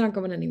 oh, he's not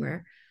going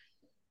anywhere.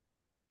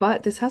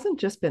 But this hasn't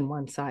just been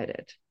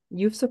one-sided.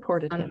 You've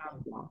supported him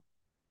as well.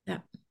 Yeah.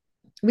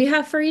 We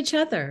have for each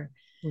other.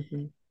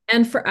 Mm-hmm.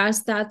 And for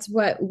us, that's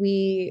what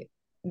we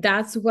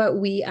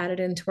added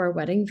into our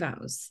wedding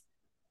vows.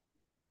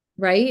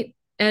 Right?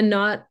 And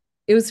not,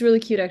 it was really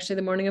cute actually.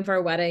 The morning of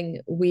our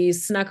wedding, we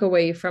snuck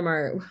away from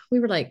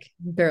we were like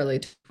barely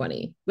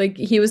 20. Like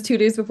he was 2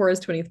 days before his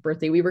 20th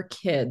birthday. We were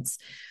kids.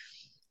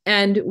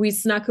 And we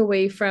snuck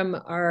away from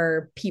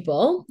our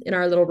people in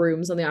our little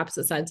rooms on the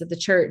opposite sides of the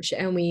church.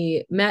 And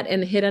we met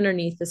and hid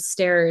underneath the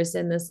stairs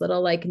in this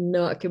little like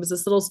nook. It was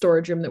this little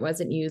storage room that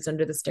wasn't used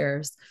under the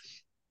stairs.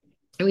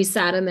 And we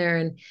sat in there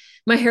and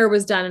my hair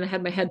was done and I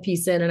had my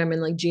headpiece in and I'm in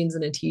like jeans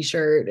and a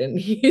t-shirt and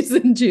he's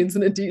in jeans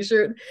and a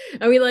t-shirt.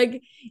 And we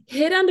like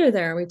hid under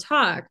there and we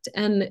talked.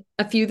 And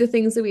a few of the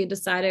things that we had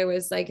decided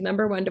was like,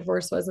 number one,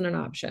 divorce wasn't an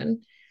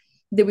option,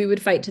 that we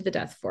would fight to the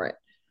death for it.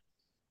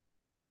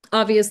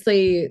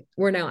 Obviously,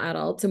 we're now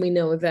adults and we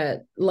know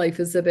that life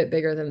is a bit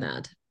bigger than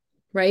that.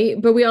 Right.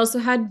 But we also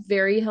had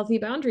very healthy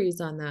boundaries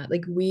on that.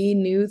 Like we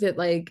knew that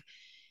like,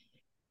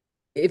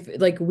 if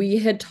like we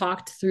had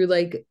talked through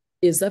like,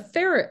 is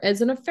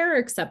an affair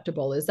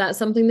acceptable? Is that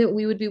something that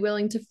we would be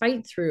willing to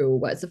fight through?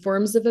 What's the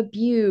forms of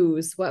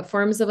abuse? What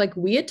forms of like,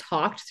 we had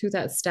talked through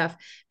that stuff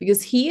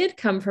because he had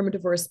come from a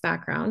divorce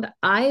background.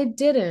 I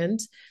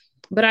didn't,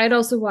 but I'd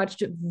also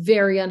watched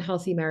very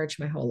unhealthy marriage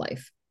my whole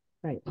life.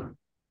 Right.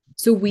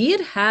 So we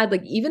had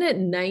like, even at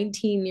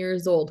 19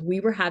 years old, we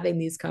were having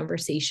these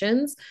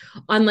conversations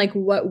on like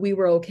what we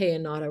were okay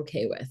and not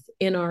okay with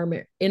in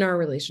our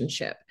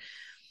relationship.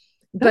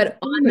 But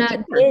on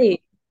that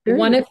day,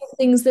 one of the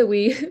things that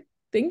we,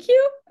 thank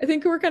you, I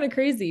think we're kind of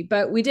crazy,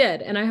 but we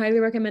did. And I highly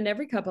recommend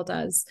every couple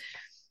does.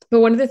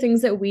 But one of the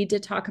things that we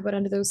did talk about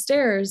under those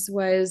stairs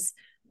was,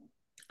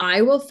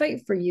 I will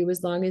fight for you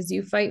as long as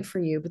you fight for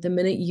you. But the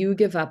minute you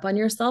give up on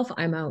yourself,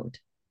 I'm out.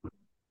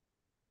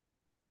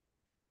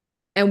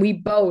 And we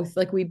both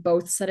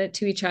said it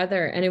to each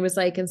other. And it was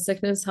like in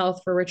sickness,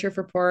 health, for richer,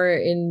 for poorer.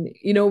 And,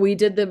 we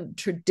did the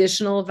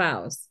traditional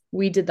vows.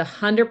 We did the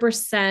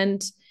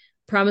 100%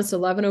 promise to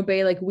love and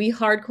obey. Like we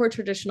hardcore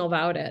traditional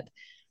vowed it.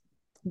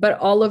 But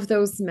all of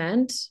those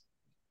meant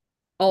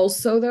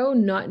also, though,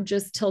 not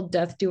just till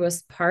death do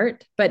us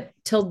part, but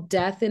till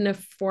death in a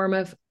form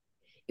of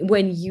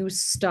when you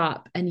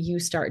stop and you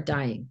start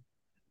dying.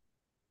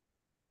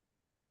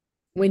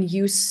 When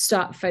you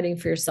stop fighting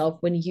for yourself,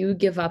 when you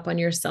give up on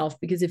yourself,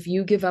 because if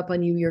you give up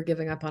on you, you're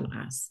giving up on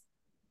us.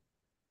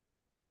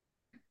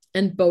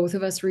 And both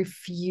of us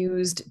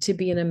refused to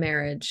be in a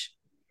marriage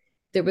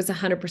that was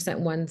 100%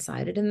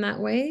 one-sided in that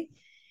way.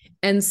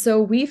 And so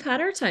we've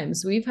had our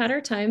times.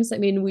 I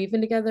mean, we've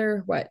been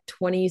together,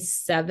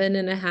 27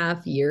 and a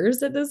half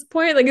years at this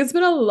point? Like it's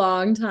been a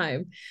long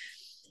time.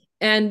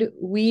 And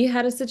we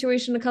had a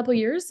situation a couple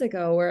years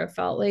ago where it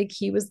felt like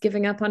he was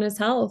giving up on his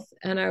health.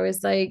 And I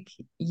was like,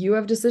 you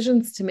have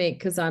decisions to make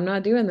because I'm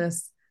not doing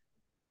this.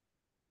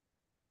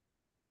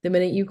 The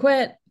minute you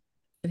quit.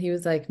 And he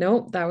was like,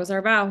 nope, that was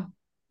our vow.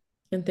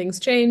 And things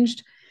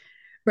changed.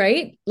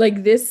 Right?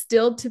 Like this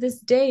still to this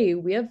day,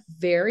 we have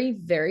very,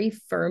 very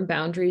firm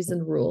boundaries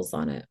and rules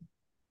on it.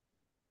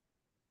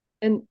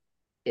 And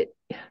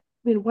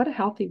what a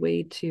healthy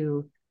way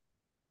to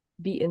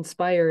be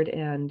inspired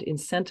and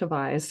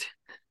incentivized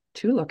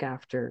to look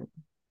after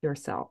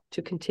yourself,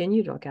 to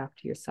continue to look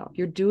after yourself.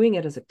 You're doing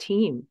it as a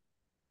team.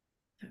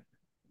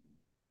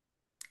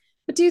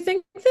 But do you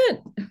think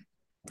that,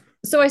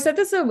 so I said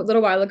this a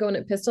little while ago and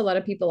it pissed a lot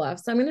of people off.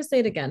 So I'm going to say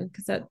it again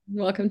because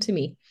welcome to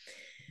me.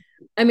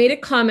 I made a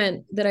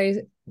comment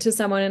to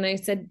someone and I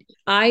said,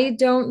 I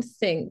don't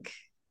think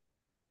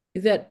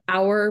that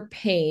our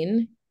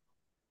pain,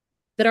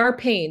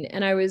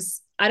 and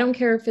I don't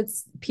care if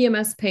it's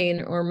PMS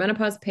pain or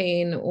menopause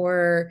pain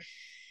or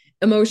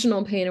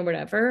emotional pain or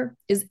whatever,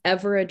 is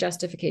ever a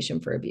justification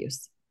for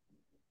abuse.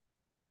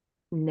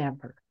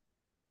 Never.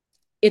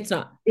 It's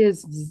not.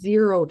 Is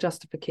zero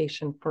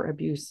justification for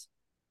abuse.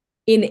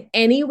 In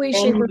any way,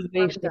 shape, or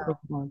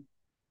form.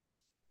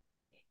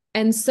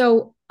 And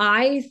so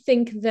I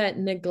think that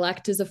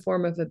neglect is a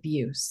form of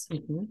abuse.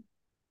 Mm-hmm.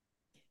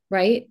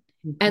 Right?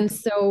 Mm-hmm. And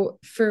so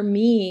for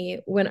me,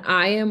 when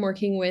I am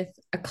working with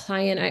a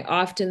client, I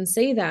often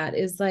say that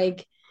is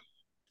like,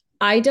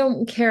 I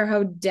don't care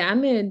how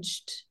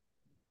damaged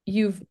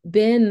you've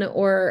been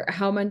or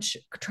how much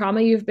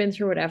trauma you've been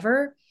through,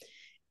 whatever.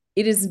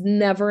 It is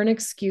never an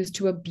excuse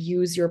to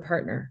abuse your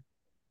partner.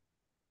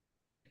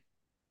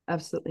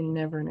 Absolutely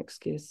never an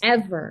excuse.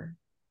 Ever.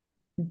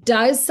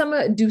 Do some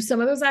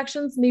of those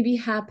actions maybe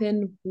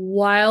happen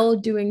while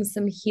doing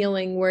some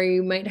healing where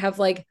you might have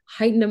like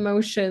heightened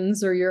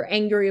emotions or you're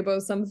angry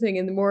about something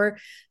and the more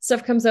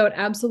stuff comes out?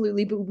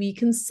 Absolutely. But we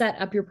can set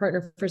up your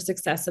partner for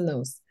success in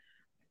those,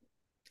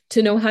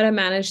 to know how to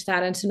manage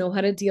that and to know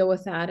how to deal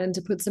with that and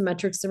to put some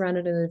metrics around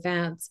it in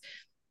advance.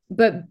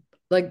 But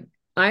like,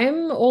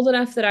 I'm old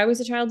enough that I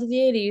was a child of the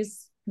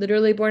 80s,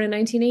 literally born in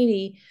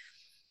 1980.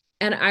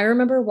 And I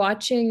remember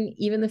watching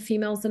even the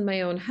females in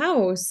my own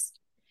house.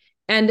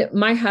 And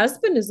my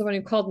husband is the one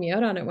who called me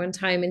out on it one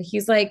time. And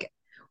he's like,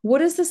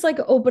 what is this like?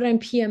 Oh, but I'm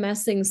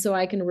PMSing so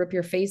I can rip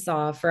your face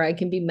off, or I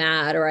can be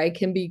mad, or I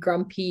can be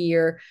grumpy,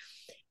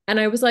 and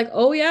I was like,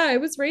 oh yeah, I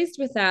was raised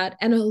with that.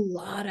 And a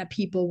lot of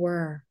people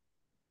were.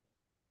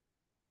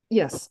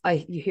 Yes,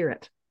 you hear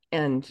it.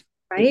 And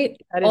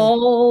right?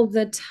 All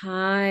the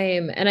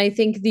time. And I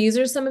think these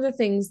are some of the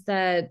things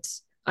that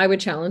I would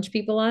challenge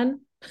people on.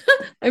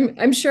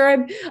 I'm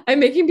sure I'm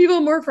making people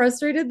more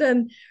frustrated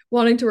than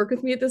wanting to work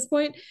with me at this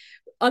point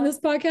on this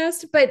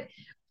podcast, but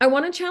I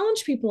want to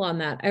challenge people on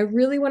that. I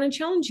really want to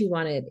challenge you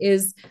on it,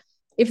 is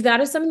if that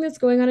is something that's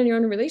going on in your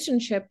own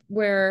relationship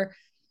where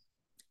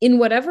in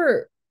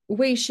whatever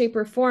way, shape,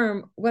 or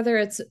form, whether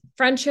it's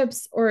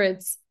friendships or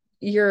it's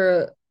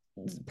your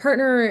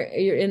partner,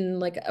 you're in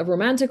like a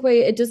romantic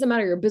way, it doesn't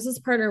matter, your business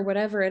partner,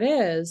 whatever it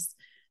is,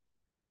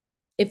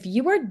 if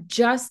you are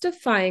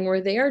justifying or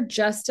they are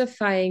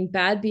justifying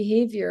bad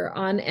behavior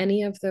on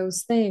any of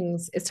those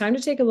things, it's time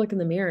to take a look in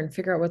the mirror and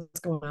figure out what's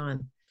going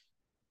on.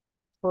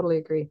 Totally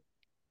agree.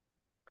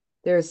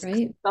 There's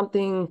right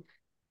something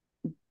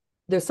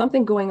there's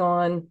something going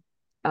on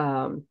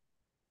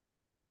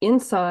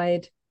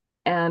inside,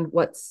 and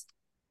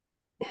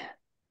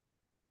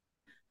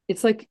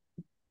it's like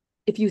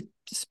if you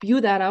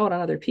spew that out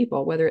on other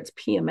people, whether it's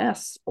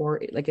PMS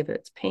or like if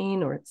it's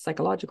pain or it's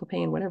psychological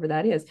pain, whatever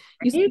that is,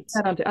 you spew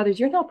that onto others,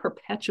 you're now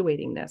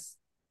perpetuating this.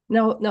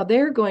 Now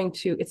they're going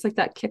to, it's like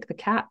that kick the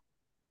cat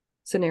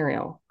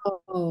scenario.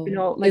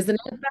 Like, isn't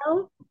it,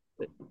 Val?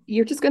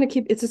 You're just going to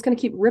keep, it's just going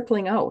to keep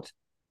rippling out.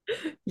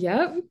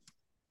 Yep.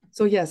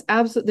 So yes,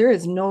 absolutely. There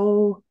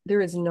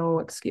is no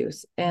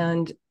excuse.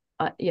 And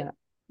yeah,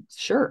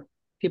 sure.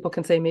 People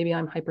can say maybe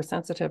I'm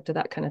hypersensitive to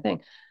that kind of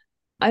thing.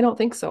 I don't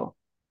think so.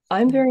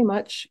 I'm very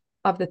much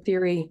of the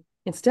theory,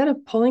 instead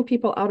of pulling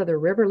people out of the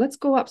river, let's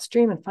go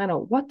upstream and find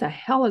out what the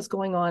hell is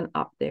going on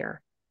up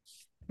there.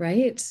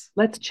 Right.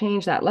 Let's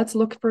change that. Let's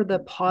look for the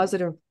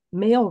positive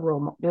male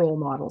role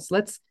models.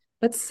 Let's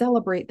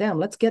celebrate them.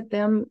 Let's get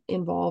them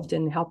involved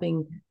in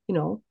helping,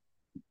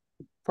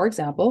 for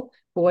example,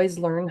 boys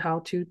learn how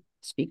to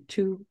speak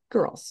to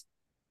girls,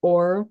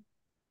 or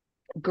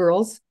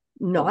girls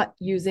not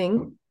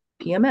using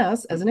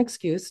PMS as an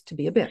excuse to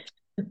be a bitch.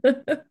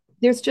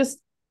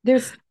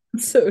 There's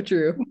so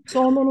true.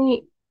 So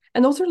many,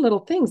 and those are little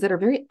things that are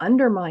very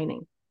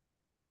undermining.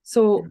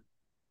 So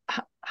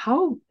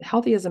how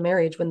healthy is a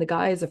marriage when the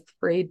guy is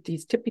afraid,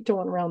 he's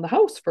tippy-toeing around the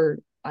house for,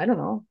 I don't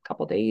know, a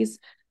couple of days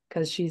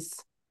because she's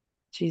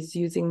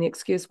using the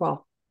excuse,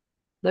 well,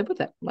 live with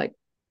it. Like,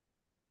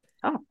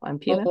 I'm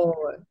PMS.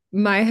 Oh,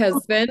 my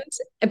husband,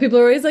 and people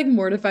are always like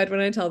mortified when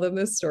I tell them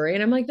this story.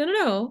 And I'm like,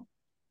 no,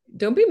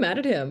 don't be mad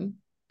at him.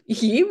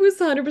 He was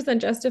 100%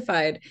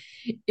 justified.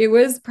 It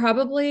was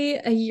probably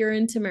a year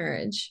into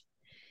marriage.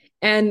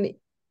 And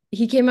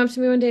he came up to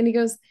me one day and he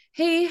goes,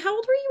 "Hey, how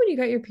old were you when you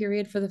got your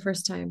period for the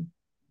first time?"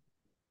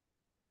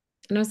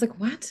 And I was like,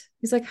 "What?"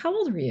 He's like, "How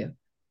old were you?"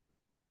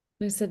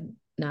 And I said,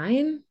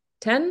 9,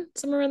 10,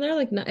 somewhere around there.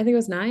 Like, I think it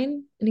was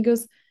 9. And he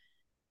goes,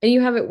 "And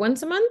you have it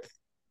once a month?"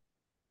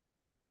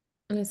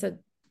 And I said,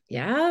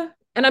 "Yeah."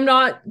 And I'm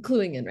not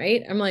cluing in,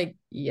 right? I'm like,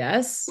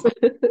 "Yes."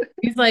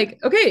 He's like,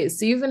 "Okay,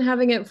 so you've been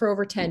having it for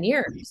over 10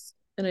 years."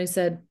 And I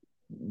said,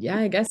 "Yeah,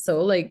 I guess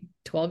so, like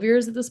 12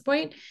 years at this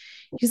point."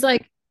 He's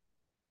like,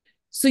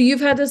 "So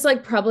you've had this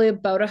like probably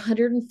about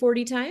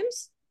 140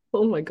 times?"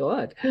 Oh my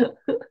God.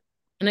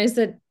 And I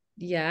said,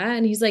 "Yeah."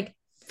 And he's like,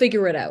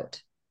 "Figure it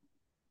out."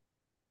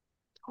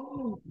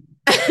 Oh.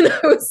 And I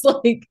was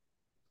like,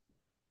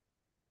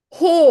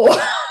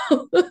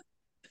 "Oh."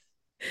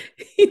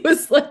 He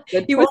was like,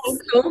 he was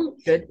so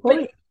good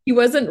point. He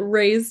wasn't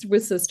raised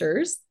with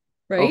sisters,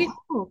 right?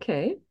 Oh,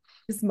 okay.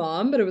 His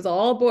mom, but it was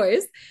all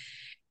boys.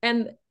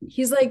 And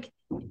he's like,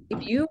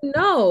 if you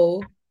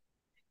know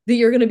that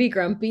you're going to be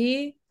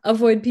grumpy,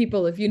 avoid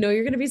people. If you know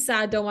you're going to be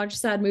sad, don't watch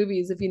sad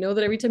movies. If you know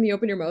that every time you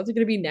open your mouth, you're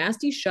going to be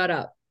nasty, shut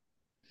up.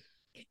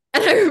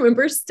 And I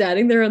remember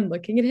standing there and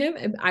looking at him,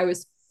 and I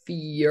was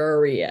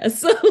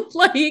furious.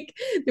 Like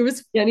there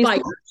was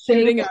fire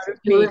shooting out of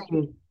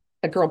me.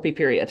 A grumpy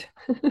period.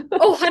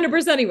 Oh,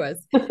 100% he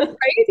was. Right?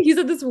 He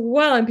said this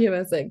while I'm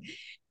PMSing.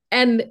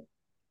 And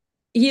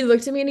he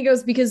looked at me and he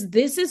goes, "Because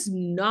this is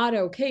not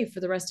okay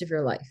for the rest of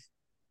your life."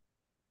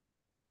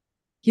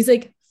 He's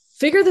like,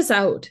 "Figure this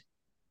out."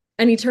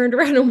 And he turned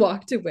around and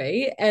walked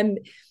away. And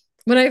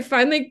when I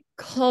finally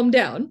calmed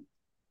down,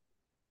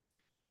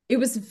 it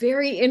was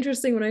very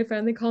interesting when I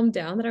finally calmed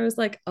down that I was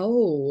like,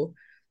 oh,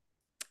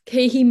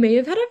 okay, he may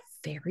have had a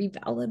very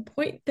valid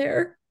point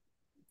there.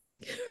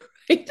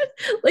 Right?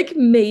 Like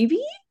maybe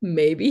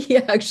he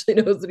actually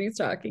knows what he's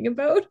talking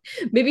about.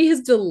 Maybe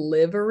his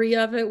delivery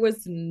of it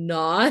was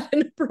not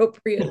an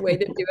appropriate way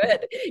to do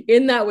it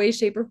in that way,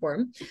 shape, or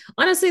form.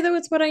 Honestly, though,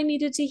 it's what I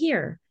needed to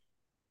hear.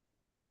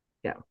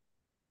 Yeah.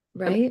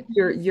 Right. I mean,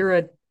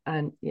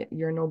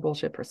 you're a no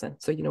bullshit person.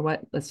 So you know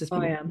what? Let's just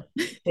I am.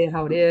 Say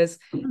how it is.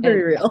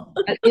 Very real.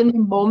 In the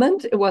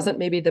moment, it wasn't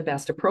maybe the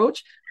best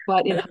approach,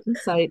 but in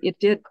hindsight,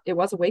 it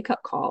was a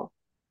wake-up call.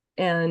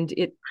 And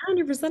it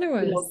 100% it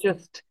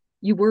was.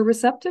 You were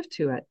receptive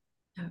to it.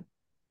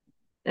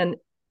 Yeah.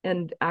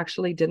 And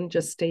actually didn't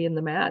just stay in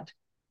the mad.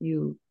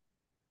 You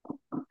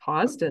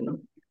paused and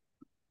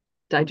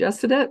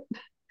digested it,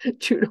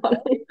 chewed on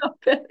it a little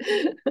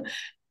bit.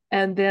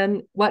 And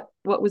then what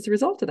was the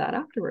result of that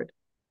afterward?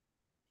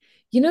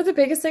 The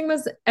biggest thing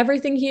was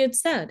everything he had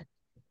said.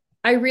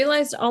 I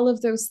realized all of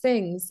those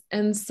things.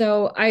 And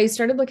so I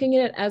started looking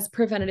at it as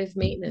preventative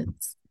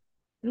maintenance.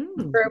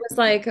 Where it was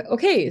like,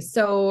 okay,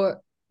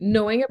 so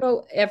knowing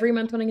about every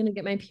month when I'm going to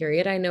get my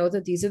period, I know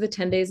that these are the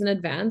 10 days in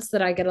advance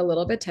that I get a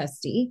little bit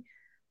testy.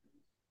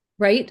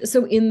 Right.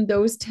 So in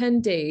those 10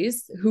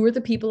 days, who are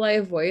the people I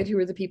avoid? Who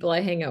are the people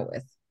I hang out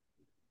with?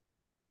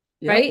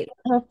 Yep. right?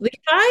 Like if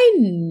I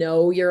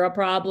know you're a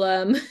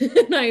problem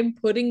and I'm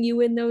putting you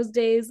in those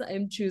days,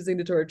 I'm choosing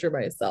to torture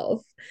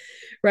myself,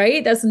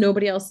 right? That's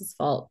nobody else's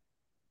fault.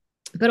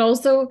 But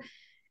also,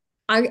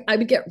 I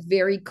would get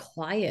very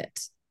quiet.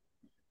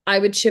 I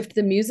would shift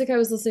the music I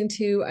was listening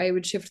to. I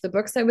would shift the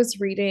books I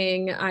was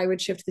reading. I would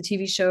shift the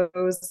TV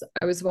shows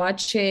I was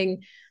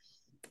watching.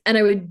 And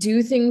I would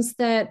do things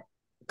that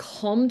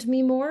calmed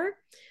me more.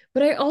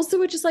 But I also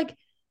would just like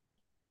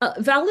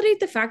validate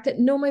the fact that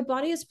no, my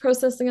body is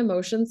processing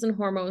emotions and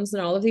hormones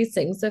and all of these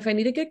things. So if I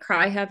need a good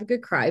cry, have a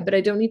good cry, but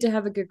I don't need to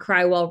have a good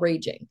cry while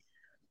raging.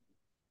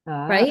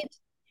 Ah, Right.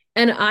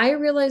 And I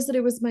realized that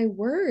it was my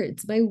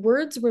words. My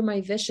words were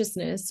my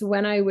viciousness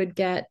when I would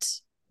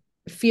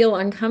feel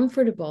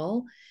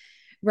uncomfortable.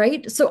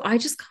 Right. So I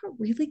just got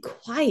really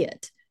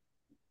quiet.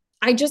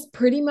 I just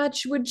pretty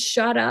much would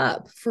shut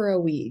up for a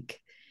week.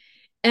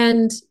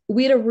 And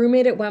we had a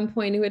roommate at one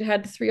point who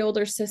had three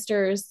older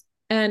sisters.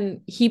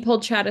 And he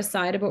pulled Chad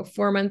aside about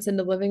 4 months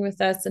into living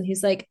with us. And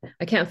he's like,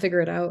 I can't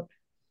figure it out.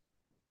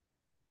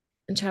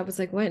 And Chad was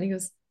like, what? And he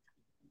goes,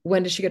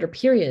 when does she get her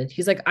period?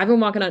 He's like, I've been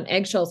walking on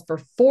eggshells for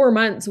 4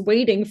 months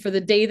waiting for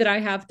the day that I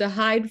have to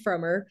hide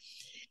from her. oh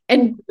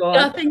And God.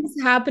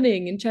 nothing's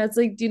happening. And Chad's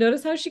like, do you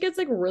notice how she gets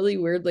like really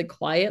weird, like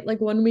quiet, like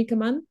 1 week a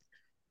month?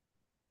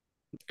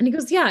 And he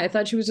goes, yeah, I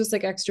thought she was just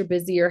like extra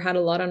busy or had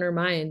a lot on her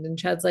mind. And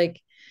Chad's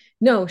like,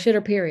 no, she had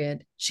her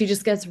period. She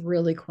just gets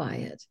really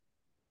quiet.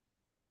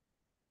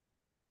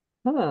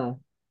 Huh.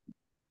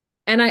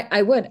 And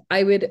I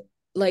would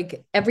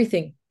like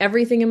everything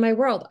in my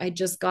world. I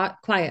just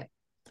got quiet.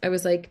 I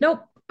was like,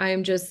 nope, I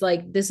am just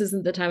like, this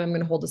isn't the time I'm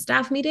going to hold a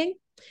staff meeting.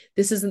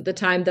 This isn't the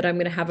time that I'm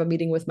going to have a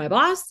meeting with my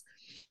boss.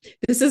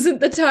 This isn't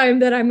the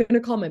time that I'm going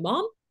to call my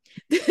mom.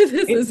 This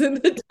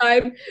isn't the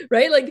time,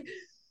 right? Like,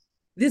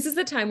 this is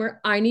the time where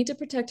I need to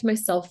protect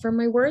myself from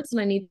my words and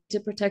I need to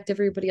protect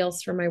everybody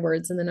else from my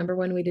words. And the number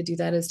one way to do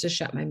that is to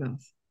shut my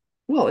mouth.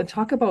 Well, and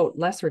talk about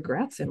less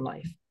regrets in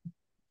life.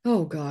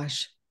 Oh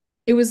gosh.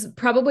 It was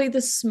probably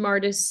the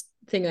smartest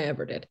thing I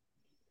ever did.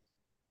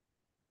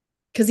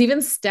 Because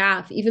even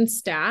staff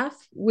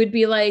would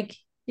be like,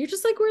 you're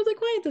just like weirdly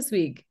quiet this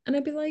week. And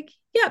I'd be like,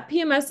 yeah,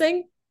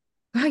 PMSing.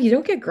 Wow, you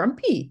don't get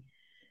grumpy.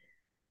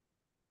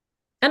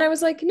 And I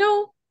was like,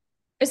 no.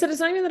 I said,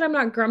 it's not even that I'm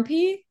not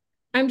grumpy.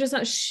 I'm just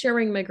not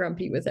sharing my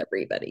grumpy with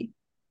everybody.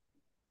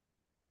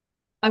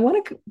 I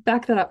want to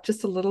back that up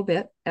just a little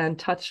bit and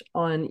touch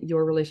on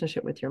your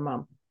relationship with your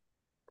mom.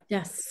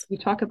 Yes. You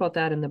talk about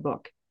that in the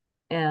book.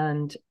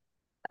 And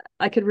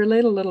I could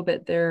relate a little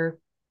bit there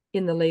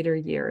in the later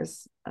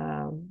years.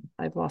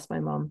 I've lost my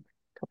mom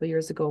a couple of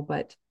years ago,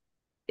 but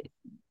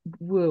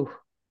woo.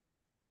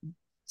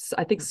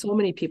 I think so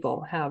many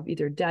people have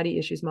either daddy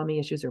issues, mommy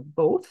issues, or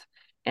both.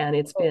 And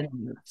it's Oh, been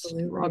a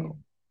absolutely. struggle.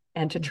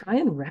 And to try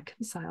and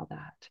reconcile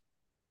that.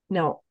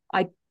 Now,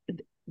 I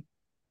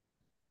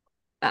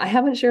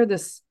haven't shared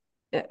this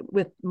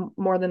with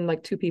more than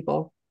like two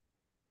people,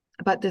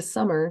 but this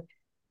summer,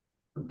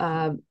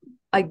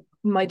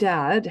 my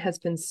dad has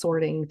been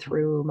sorting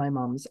through my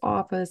mom's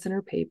office and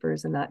her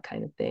papers and that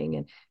kind of thing,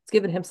 and it's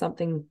given him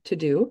something to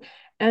do.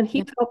 And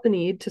he felt the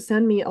need to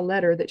send me a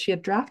letter that she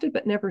had drafted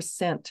but never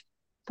sent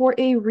for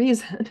a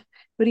reason.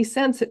 But he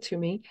sends it to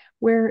me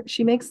where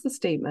she makes the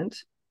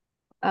statement,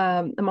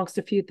 amongst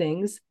a few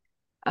things,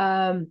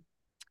 I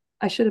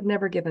should have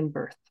never given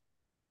birth.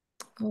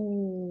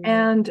 Oh,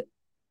 And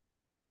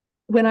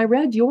when I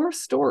read your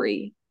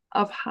story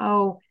of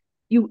how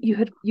you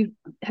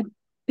had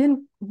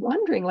been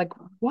wondering, like,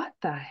 what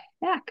the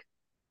heck,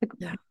 like,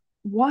 yeah.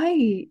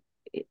 why,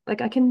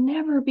 like, I can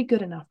never be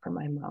good enough for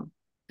my mom.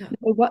 Yeah.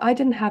 What I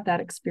didn't have that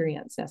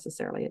experience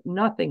necessarily,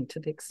 nothing to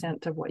the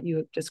extent of what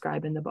you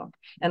describe in the book.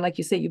 And like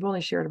you say, you've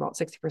only shared about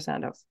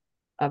 60%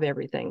 of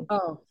everything.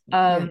 Oh,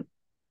 yeah. Um,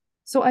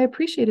 so I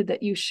appreciated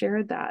that you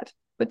shared that.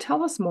 But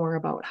tell us more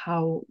about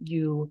how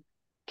you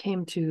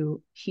came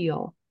to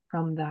heal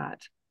from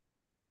that.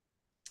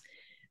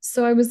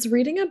 So I was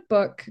reading a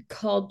book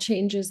called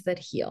Changes That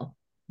Heal.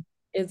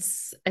 I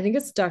think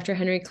it's Dr.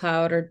 Henry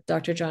Cloud or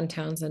Dr. John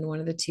Townsend, one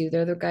of the two.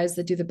 They're the guys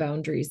that do the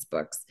Boundaries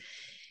books.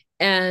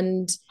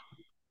 And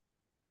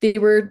they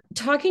were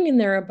talking in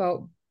there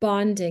about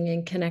bonding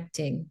and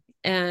connecting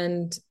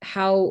and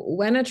how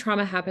when a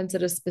trauma happens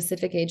at a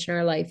specific age in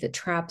our life, it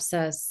traps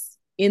us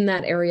in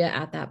that area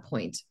at that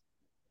point.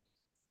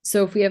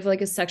 So if we have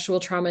like a sexual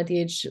trauma at the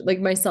age,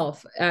 like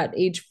myself at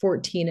age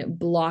 14, it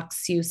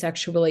blocks you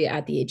sexually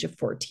at the age of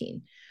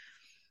 14,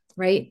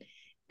 right?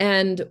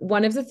 And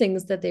one of the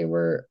things that they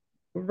were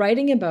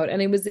writing about,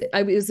 and I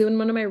was in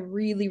one of my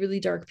really, really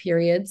dark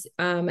periods.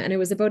 And it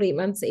was about 8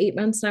 months,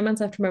 9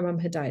 months after my mom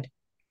had died.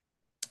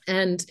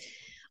 And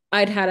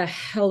I'd had a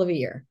hell of a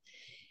year.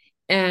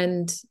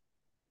 And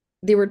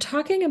they were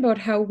talking about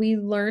how we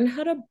learn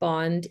how to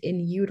bond in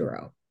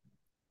utero.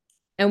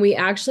 And we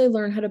actually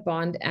learn how to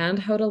bond and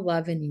how to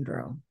love in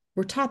utero.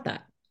 We're taught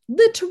that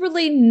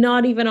literally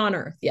not even on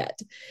earth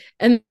yet.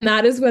 And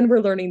that is when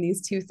we're learning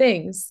these two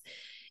things.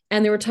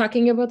 And they were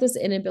talking about this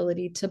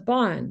inability to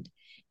bond.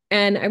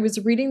 And I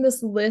was reading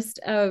this list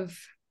of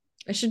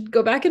I should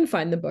go back and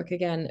find the book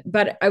again.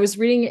 But I was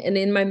reading it, and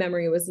in my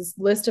memory was this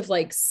list of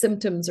like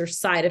symptoms or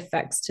side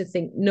effects to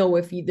think, know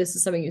if you, this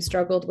is something you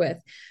struggled with.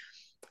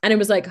 And it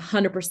was like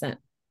 100%.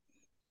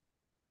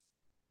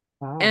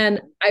 Wow. And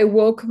I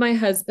woke my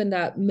husband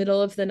up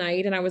middle of the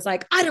night and I was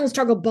like, I don't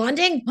struggle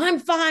bonding. I'm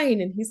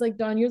fine. And he's like,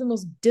 Dawn, you're the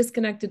most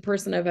disconnected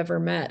person I've ever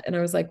met. And I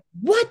was like,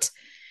 what?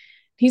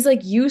 He's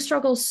like, you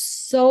struggle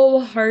so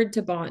hard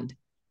to bond.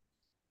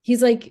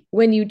 He's like,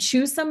 when you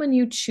choose someone,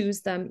 you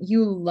choose them.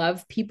 You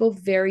love people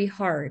very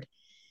hard.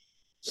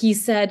 He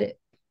said,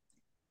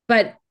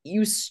 but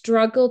you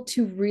struggle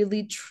to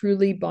really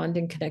truly bond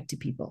and connect to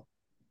people.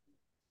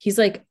 He's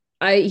like,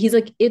 he's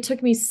like, it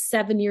took me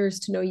 7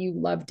 years to know you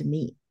loved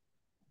me.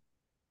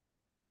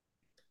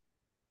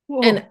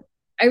 And Whoa.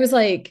 I was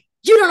like,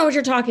 you don't know what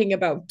you're talking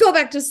about. Go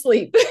back to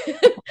sleep.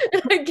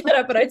 And I get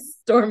up and I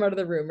storm out of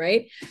the room.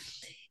 Right.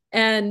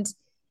 And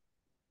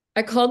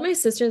I called my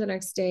sister the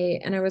next day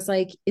and I was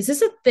like, is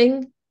this a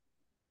thing?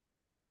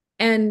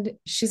 And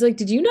she's like,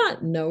 did you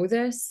not know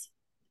this?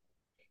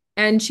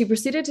 And she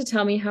proceeded to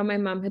tell me how my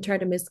mom had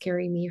tried to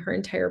miscarry me her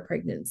entire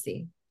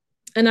pregnancy.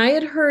 And I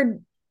had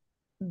heard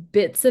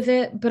bits of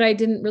it, but I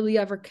didn't really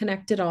ever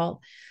connect it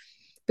all.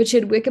 But she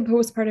had wicked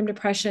postpartum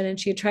depression and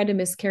she had tried to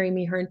miscarry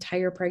me her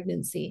entire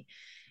pregnancy.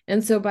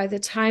 And so by the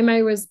time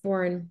I was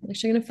born,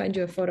 actually, I'm going to find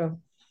you a photo.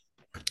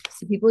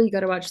 So, people, you got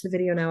to watch the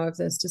video now of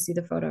this to see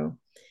the photo.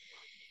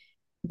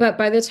 But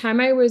by the time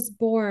I was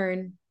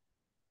born,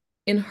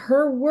 in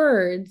her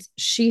words,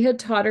 she had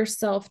taught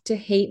herself to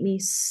hate me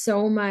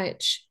so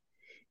much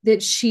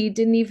that she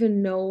didn't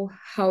even know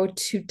how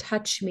to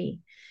touch me.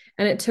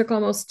 And it took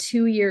almost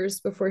 2 years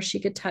before she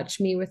could touch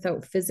me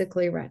without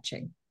physically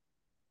retching.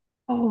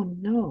 Oh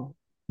no.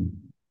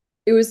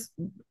 It was,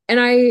 and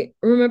I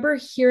remember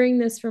hearing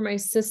this from my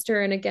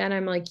sister. And again,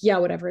 I'm like, yeah,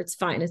 whatever. It's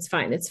fine. It's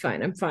fine. It's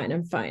fine. I'm fine.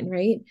 I'm fine.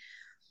 Right.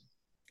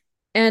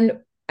 And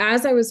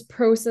as I was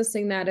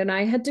processing that, and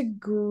I had to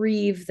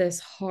grieve this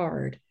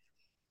hard,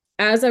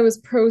 as I was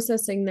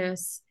processing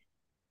this,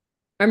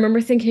 I remember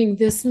thinking,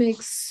 this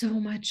makes so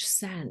much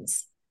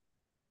sense.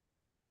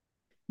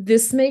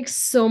 This makes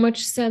so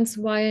much sense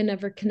why I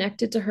never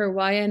connected to her,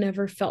 why I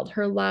never felt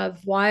her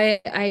love, why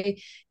I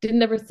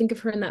didn't ever think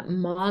of her in that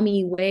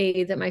mommy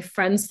way that my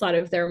friends thought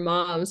of their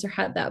moms or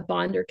had that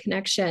bond or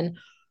connection.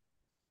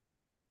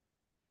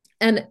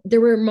 And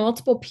there were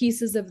multiple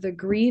pieces of the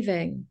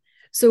grieving.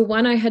 So,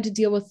 one, I had to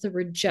deal with the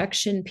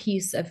rejection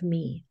piece of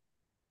me,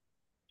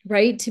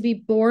 right? To be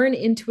born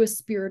into a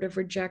spirit of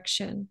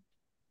rejection,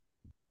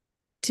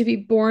 to be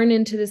born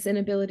into this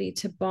inability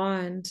to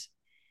bond,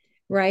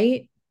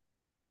 right?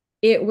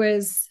 It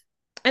was,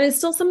 and it's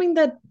still something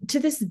that to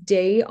this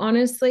day,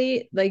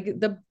 honestly, like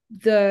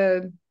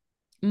the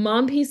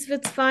mom piece of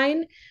it's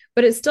fine,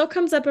 but it still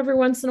comes up every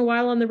once in a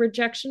while on the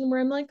rejection where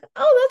I'm like,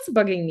 oh, that's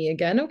bugging me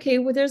again. Okay,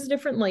 well, there's a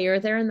different layer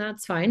there, and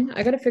that's fine.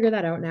 I got to figure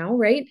that out now,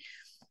 right?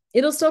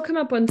 It'll still come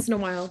up once in a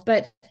while,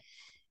 but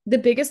the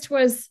biggest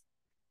was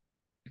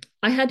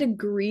I had to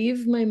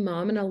grieve my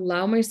mom and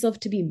allow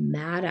myself to be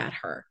mad at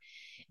her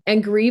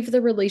and grieve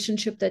the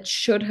relationship that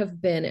should have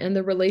been and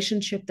the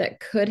relationship that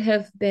could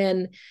have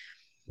been,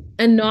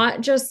 and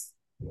not just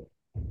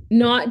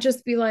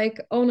be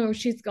like, oh no,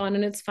 she's gone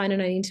and it's fine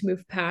and I need to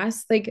move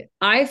past. Like,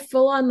 I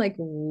full on like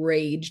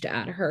raged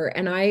at her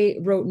and I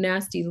wrote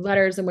nasty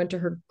letters and went to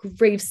her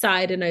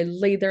graveside and I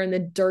laid there in the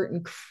dirt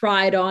and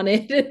cried on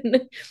it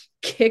and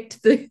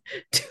kicked the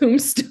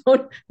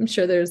tombstone. I'm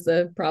sure there's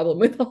a problem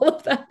with all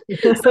of that.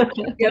 So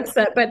I'd be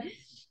upset, but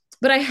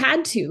I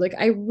had to, like,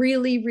 I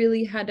really,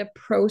 really had to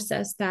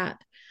process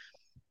that.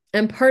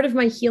 And part of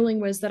my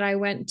healing was that I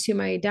went to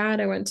my dad,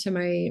 I went to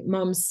my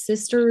mom's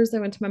sisters, I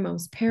went to my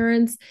mom's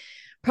parents.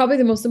 Probably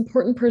the most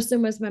important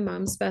person was my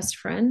mom's best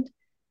friend.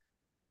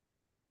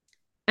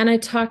 And I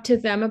talked to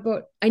them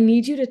about, I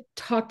need you to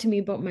talk to me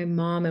about my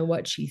mom and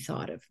what she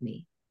thought of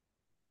me.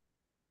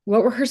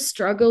 What were her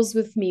struggles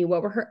with me?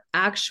 What were her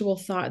actual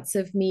thoughts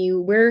of me?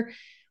 Where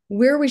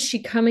was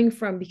she coming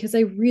from? Because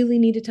I really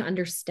needed to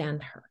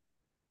understand her.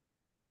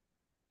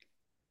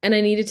 And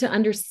I needed to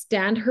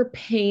understand her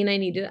pain. I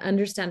needed to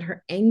understand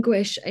her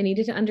anguish. I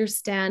needed to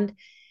understand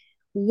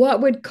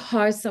what would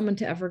cause someone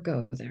to ever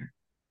go there.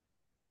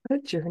 What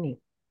a journey.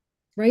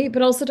 Right.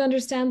 But also to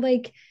understand,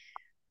 like,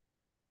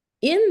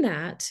 in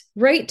that,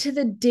 right to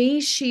the day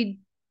she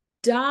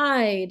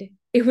died,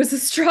 it was a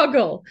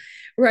struggle.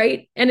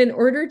 Right. And in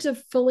order to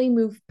fully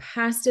move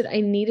past it, I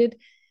needed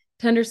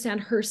to understand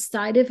her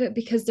side of it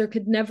because there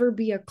could never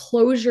be a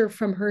closure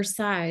from her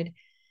side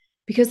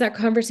because that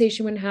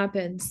conversation wouldn't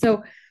happen.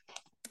 So,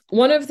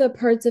 one of the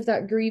parts of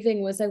that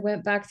grieving was I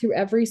went back through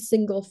every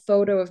single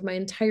photo of my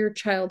entire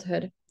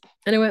childhood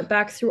and I went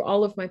back through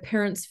all of my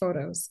parents'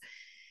 photos.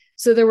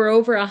 So there were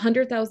over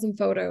 100,000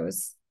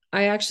 photos.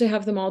 I actually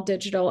have them all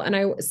digital. And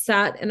I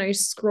sat and I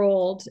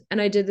scrolled and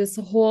I did this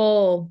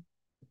whole,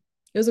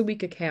 it was a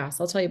week of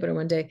chaos. I'll tell you about it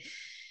one day.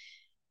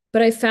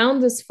 But I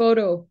found this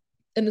photo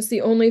and it's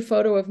the only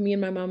photo of me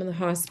and my mom in the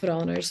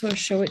hospital. And I just want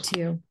to show it to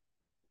you.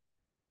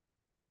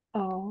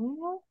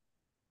 Oh.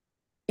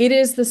 It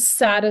is the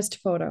saddest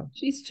photo.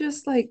 She's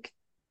just like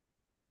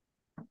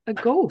a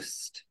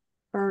ghost.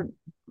 Or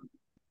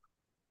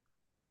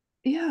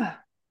yeah,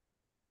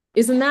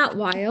 Isn't that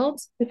wild?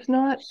 it's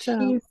not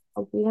She's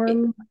a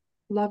warm,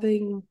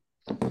 loving.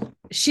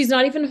 she's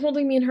not even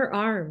holding me in her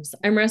arms.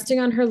 I'm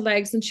resting on her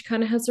legs and she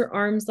kind of has her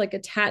arms like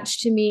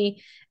attached to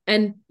me.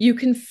 And you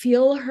can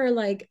feel her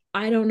like,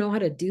 I don't know how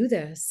to do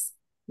this.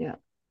 Yeah.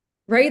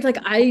 Right? Like,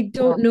 I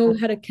don't Well, know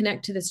how to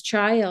connect to this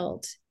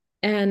child.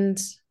 And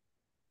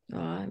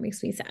it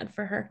makes me sad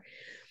for her.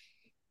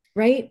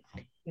 Right.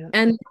 yeah.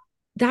 And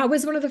that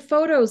was one of the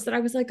photos that I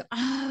was like,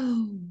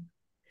 oh,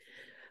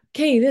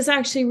 okay, this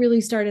actually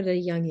really started at a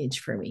young age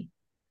for me.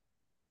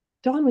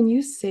 Dawn, when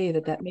you say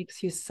that that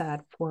makes you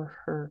sad for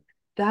her,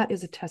 that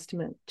is a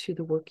testament to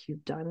the work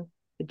you've done,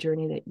 the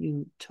journey that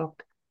you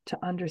took to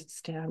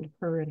understand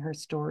her and her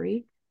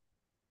story,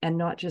 and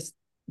not just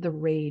the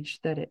rage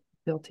that it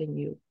built in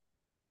you.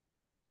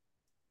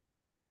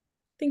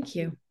 Thank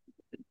you.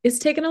 It's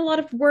taken a lot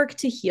of work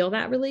to heal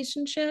that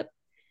relationship.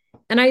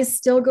 And I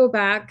still go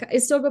back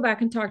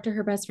and talk to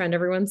her best friend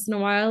every once in a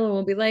while, and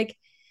we'll be like,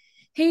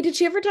 hey, did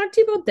she ever talk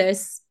to you about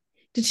this?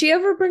 Did she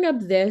ever bring up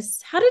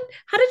this? How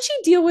did she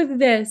deal with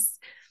this?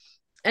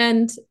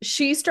 And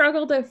she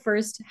struggled at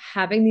first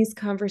having these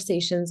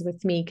conversations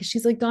with me because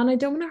she's like, Dawn, I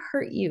don't want to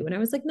hurt you. And I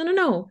was like, no, no,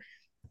 no.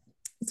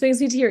 This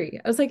makes me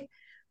teary. I was like,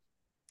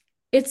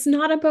 it's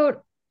not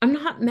about, I'm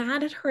not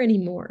mad at her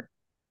anymore.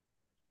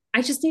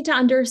 I just need to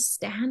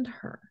understand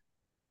her.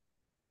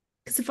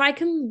 Because if I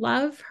can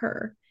love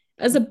her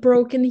as a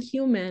broken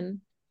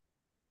human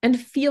and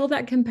feel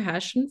that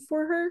compassion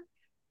for her,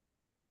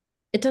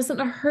 it doesn't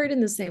hurt in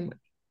the same way.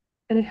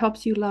 And it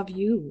helps you love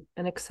you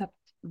and accept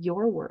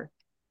your worth.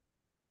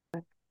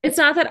 It's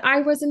not that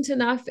I wasn't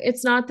enough.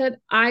 It's not that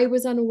I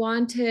was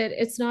unwanted.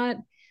 It's not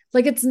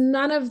like it's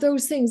none of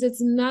those things.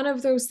 It's none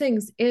of those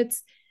things.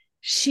 It's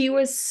she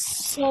was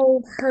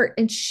so hurt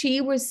and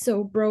she was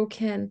so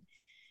broken.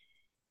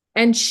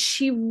 And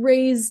she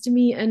raised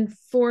me and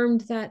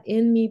formed that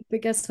in me.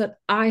 But guess what?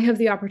 I have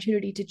the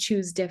opportunity to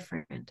choose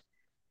different.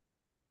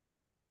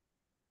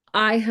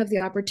 I have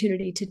the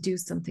opportunity to do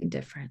something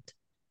different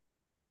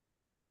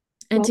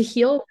and Well, to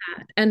heal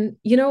that. And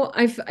you know,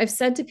 I've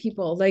said to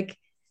people like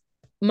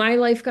my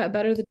life got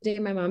better the day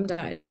my mom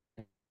died.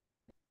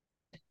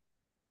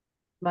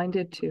 mine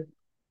did too.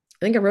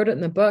 I think I wrote it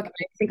in the book.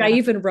 I think I Yeah,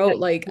 even wrote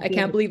yeah, like you I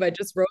can't did. believe I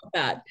just wrote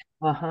that.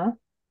 Uh-huh.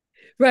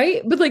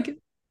 Right? But like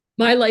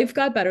my life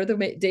got better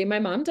the day my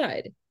mom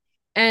died.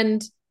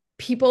 And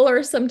people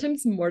are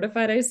sometimes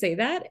mortified I say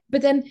that,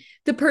 but then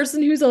the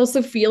person who's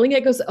also feeling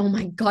it goes, "Oh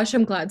my gosh,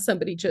 I'm glad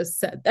somebody just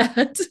said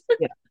that."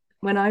 Yeah.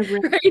 When I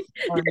read, Right?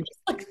 They're um,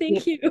 just like, yeah,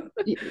 "Thank you."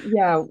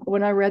 yeah,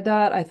 when I read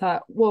that, I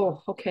thought,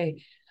 whoa,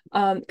 okay.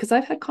 Because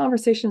I've had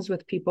conversations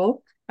with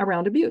people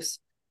around abuse,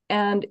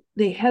 and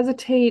they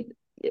hesitate,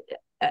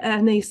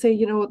 and they say,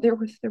 there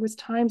was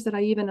times that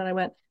I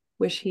went,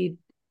 wish he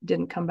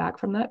didn't come back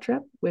from that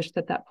trip, wish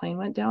that plane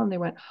went down. They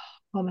went,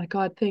 oh my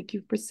God, thank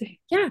you for saying.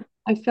 Yeah.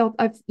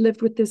 I've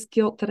lived with this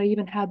guilt that I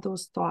even had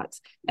those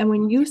thoughts. And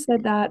when you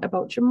said that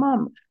about your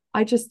mom,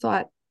 I just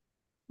thought,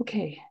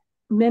 okay,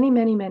 many,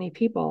 many, many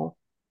people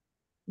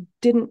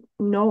didn't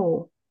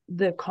know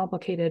the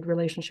complicated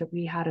relationship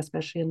we had,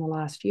 especially in the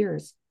last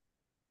years.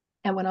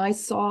 And when I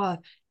saw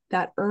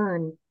that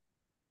urn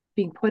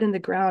being put in the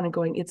ground and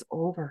going, it's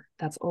over,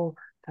 that's over,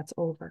 that's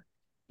over,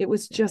 it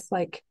was just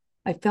like,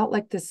 I felt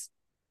like this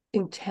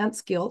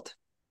intense guilt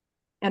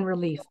and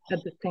relief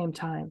at the same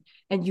time.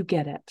 And you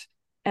get it.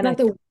 And Not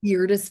the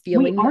weirdest we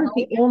feeling aren't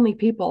though. the only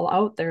people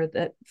out there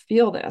that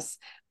feel this.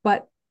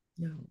 But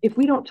No. if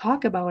we don't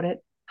talk about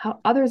it, how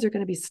others are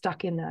going to be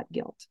stuck in that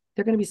guilt.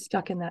 They're going to be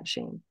stuck in that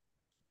shame.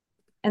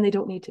 And they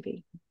don't need to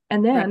be.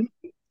 And then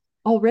Right.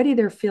 already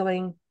they're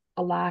feeling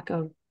a lack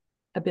of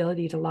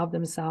ability to love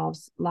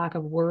themselves, lack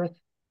of worth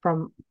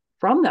from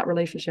that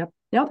relationship.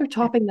 Now they're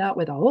topping that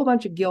with a whole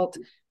bunch of guilt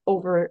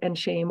over and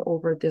shame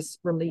over this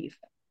relief.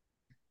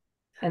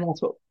 And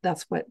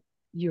that's what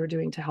you're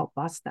doing to help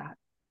us that.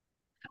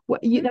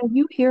 Now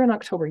you here in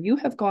October, you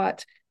have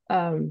got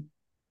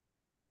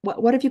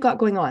what have you got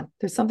going on?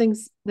 There's some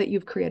things that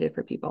you've created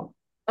for people.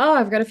 Oh,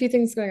 I've got a few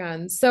things going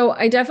on. So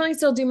I definitely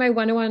still do my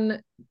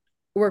one-on-one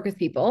work with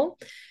people.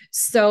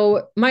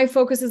 So my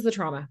focus is the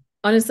trauma.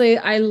 Honestly,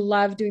 I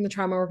love doing the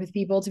trauma work with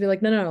people to be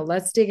like, no, no, no,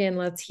 let's dig in,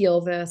 let's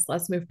heal this,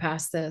 let's move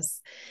past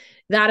this.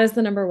 That is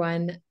the number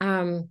one.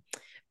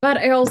 But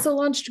I also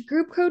launched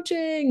group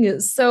coaching.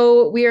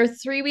 So we are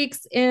 3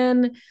 weeks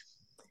in.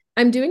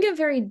 I'm doing it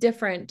very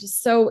different.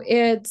 So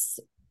it's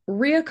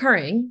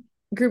reoccurring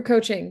group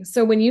coaching.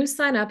 So when you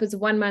sign up, it's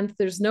 1 month.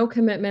 There's no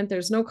commitment.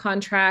 There's no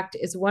contract.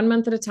 It's 1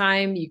 month at a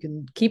time. You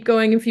can keep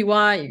going if you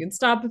want. You can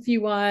stop if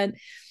you want.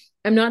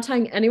 I'm not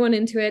tying anyone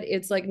into it.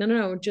 It's like, no, no,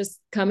 no, just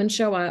come and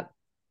show up.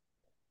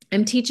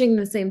 I'm teaching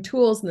the same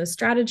tools and the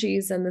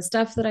strategies and the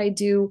stuff that I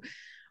do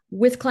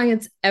with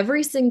clients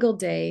every single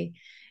day.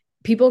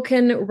 People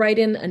can write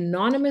in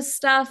anonymous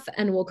stuff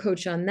and we'll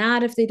coach on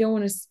that if they don't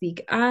want to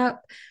speak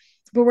up.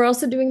 But we're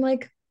also doing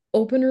like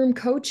open room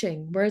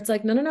coaching where it's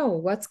like, no, no, no,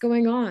 what's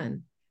going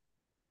on?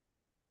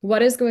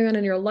 What is going on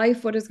in your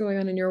life? What is going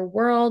on in your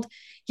world?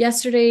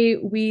 Yesterday,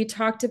 we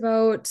talked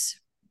about,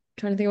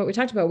 trying to think of what we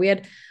talked about. We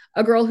had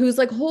a girl whose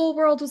like whole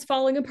world was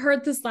falling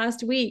apart this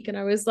last week. And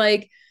I was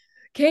like,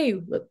 okay,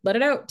 let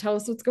it out. Tell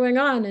us what's going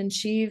on. And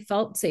she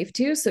felt safe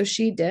to. So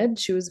she did.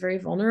 She was very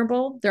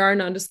vulnerable. There are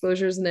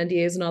non-disclosures and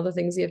NDAs and all the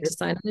things you have to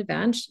sign in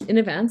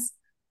advance.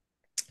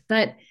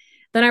 But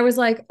then I was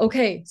like,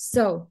 okay,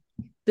 so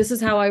this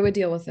is how I would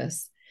deal with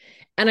this.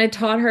 And I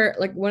taught her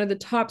like one of the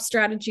top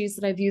strategies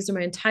that I've used in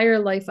my entire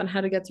life on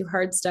how to get through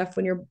hard stuff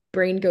when your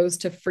brain goes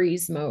to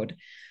freeze mode.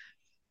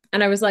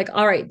 And I was like,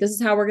 all right, this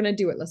is how we're going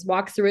to do it. Let's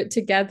walk through it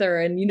together.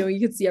 And, you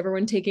could see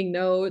everyone taking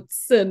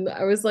notes. And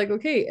I was like,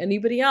 okay,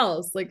 anybody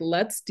else? Like,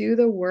 let's do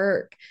the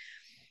work.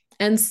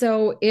 And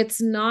so it's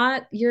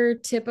not your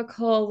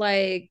typical,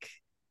 like,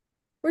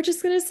 we're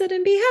just going to sit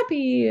and be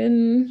happy.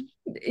 And,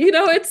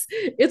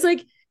 it's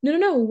like,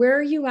 no, where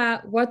are you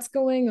at? What's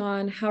going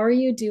on? How are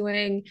you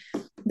doing?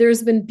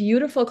 There's been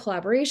beautiful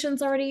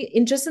collaborations already.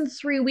 In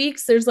 3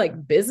 weeks, there's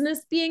like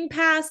business being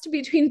passed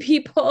between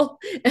people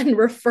and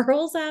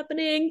referrals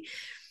happening.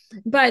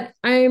 But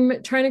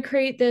I'm trying to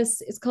create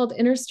this, it's called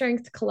Inner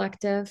Strength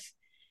Collective.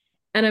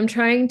 And I'm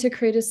trying to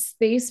create a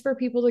space for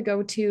people to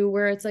go to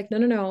where it's like,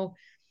 no,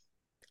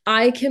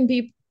 I can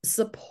be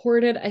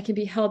supported, I can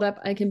be held up,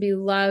 I can be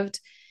loved.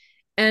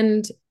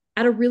 And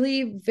at a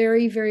really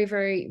very, very,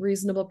 very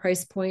reasonable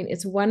price point,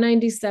 it's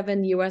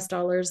 $197 US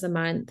a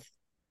month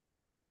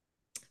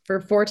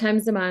for 4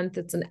 times a month.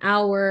 It's an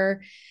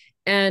hour.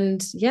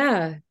 And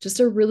yeah,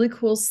 just a really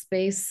cool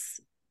space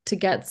to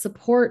get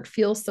support,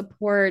 feel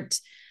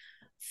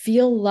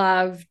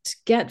loved,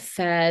 get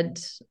fed,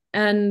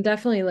 and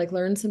definitely like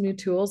learn some new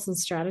tools and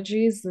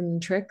strategies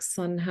and tricks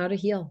on how to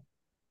heal.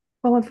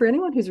 Well, and for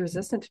anyone who's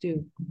resistant to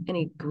do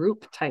any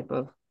group type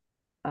of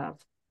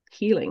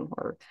healing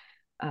or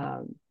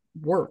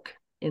work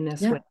in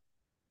this way,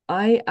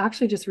 I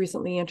actually just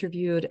recently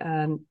interviewed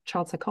a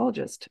child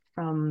psychologist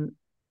from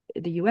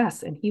the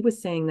US, and he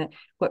was saying that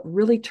what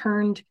really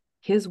turned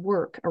his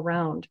work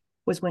around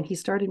was when he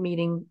started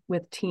meeting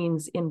with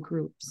teens in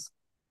groups.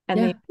 And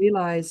they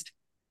realized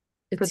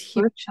for the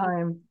first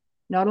time,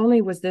 not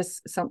only was this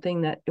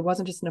something that it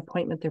wasn't just an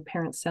appointment their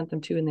parents sent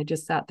them to and they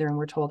just sat there and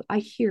were told, I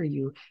hear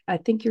you, I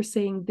think you're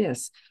saying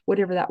this,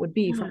 whatever that would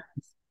be from a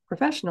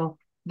professional,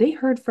 they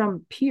heard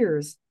from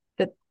peers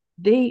that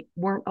they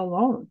weren't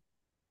alone.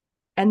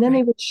 And then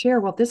they would share,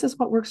 well, this is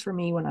what works for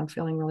me when I'm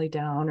feeling really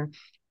down. Or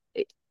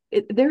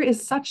there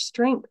is such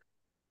strength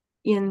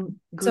in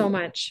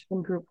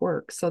group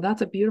work. So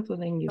that's a beautiful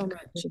thing you've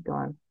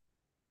done.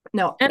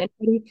 No,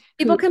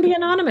 people can be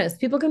anonymous,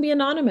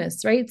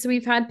 right? So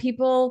we've had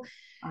people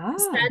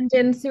send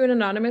in through an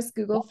anonymous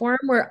Google form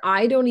where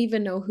I don't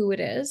even know who it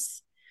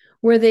is,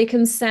 where they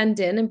can send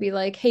in and be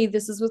like, hey,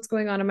 this is what's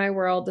going on in my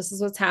world. This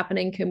is what's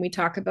happening. Can we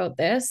talk about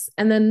this?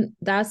 And then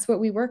that's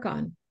what we work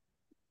on.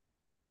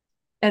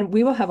 And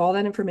we will have all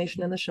that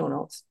information in the show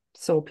notes.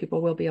 So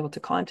people will be able to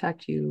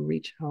contact you,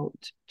 reach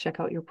out, check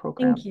out your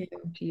program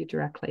to you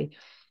directly.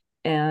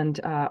 And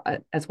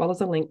as well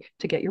as a link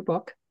to get your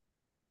book.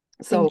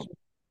 So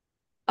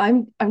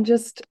I'm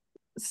just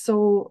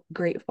so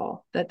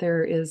grateful that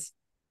there is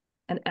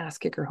an ass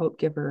kicker, hope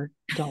giver,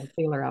 Dawn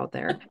Taylor out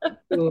there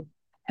who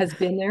has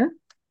been there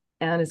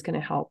and is going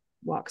to help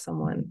walk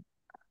someone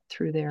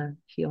through their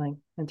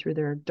healing and through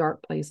their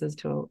dark places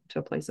to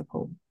a place of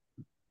hope.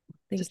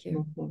 Thank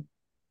you. Amazing.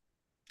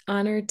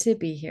 Honored to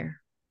be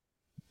here.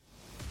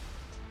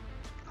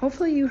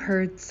 Hopefully you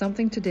heard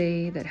something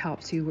today that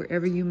helps you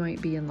wherever you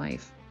might be in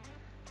life.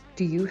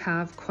 Do you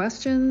have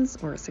questions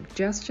or a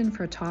suggestion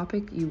for a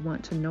topic you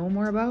want to know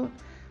more about?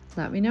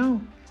 Let me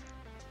know.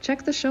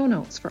 Check the show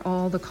notes for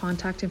all the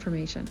contact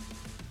information.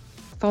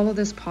 Follow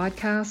this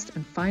podcast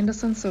and find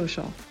us on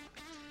social.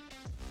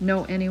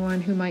 Know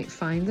anyone who might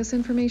find this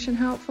information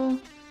helpful?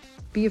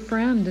 Be a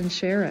friend and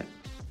share it.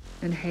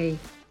 And hey,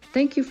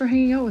 thank you for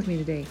hanging out with me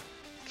today.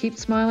 Keep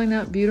smiling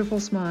that beautiful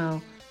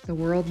smile. The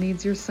world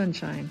needs your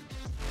sunshine.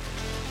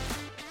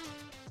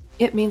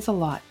 It means a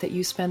lot that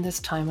you spend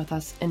this time with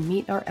us and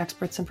meet our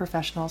experts and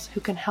professionals who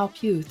can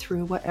help you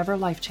through whatever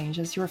life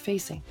changes you're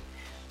facing.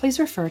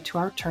 Please refer to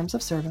our terms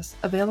of service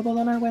available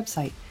on our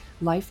website,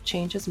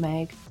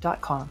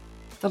 lifechangesmag.com.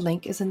 The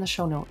link is in the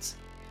show notes.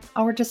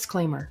 Our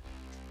disclaimer: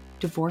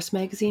 Divorce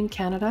Magazine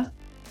Canada,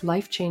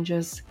 Life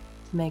Changes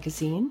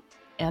Magazine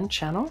and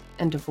channel,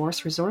 and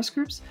divorce resource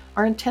groups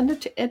are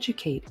intended to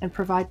educate and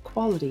provide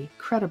quality,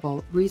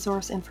 credible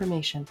resource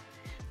information.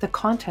 The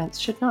contents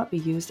should not be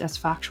used as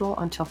factual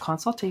until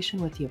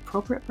consultation with the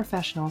appropriate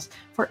professionals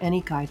for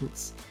any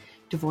guidance.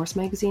 Divorce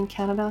Magazine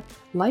Canada,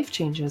 Life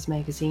Changes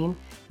Magazine,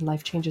 and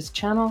Life Changes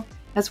channel,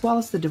 as well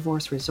as the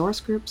divorce resource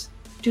groups,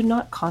 do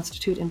not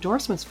constitute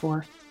endorsements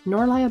for,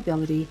 nor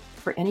liability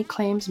for any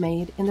claims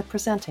made in the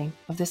presenting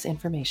of this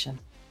information.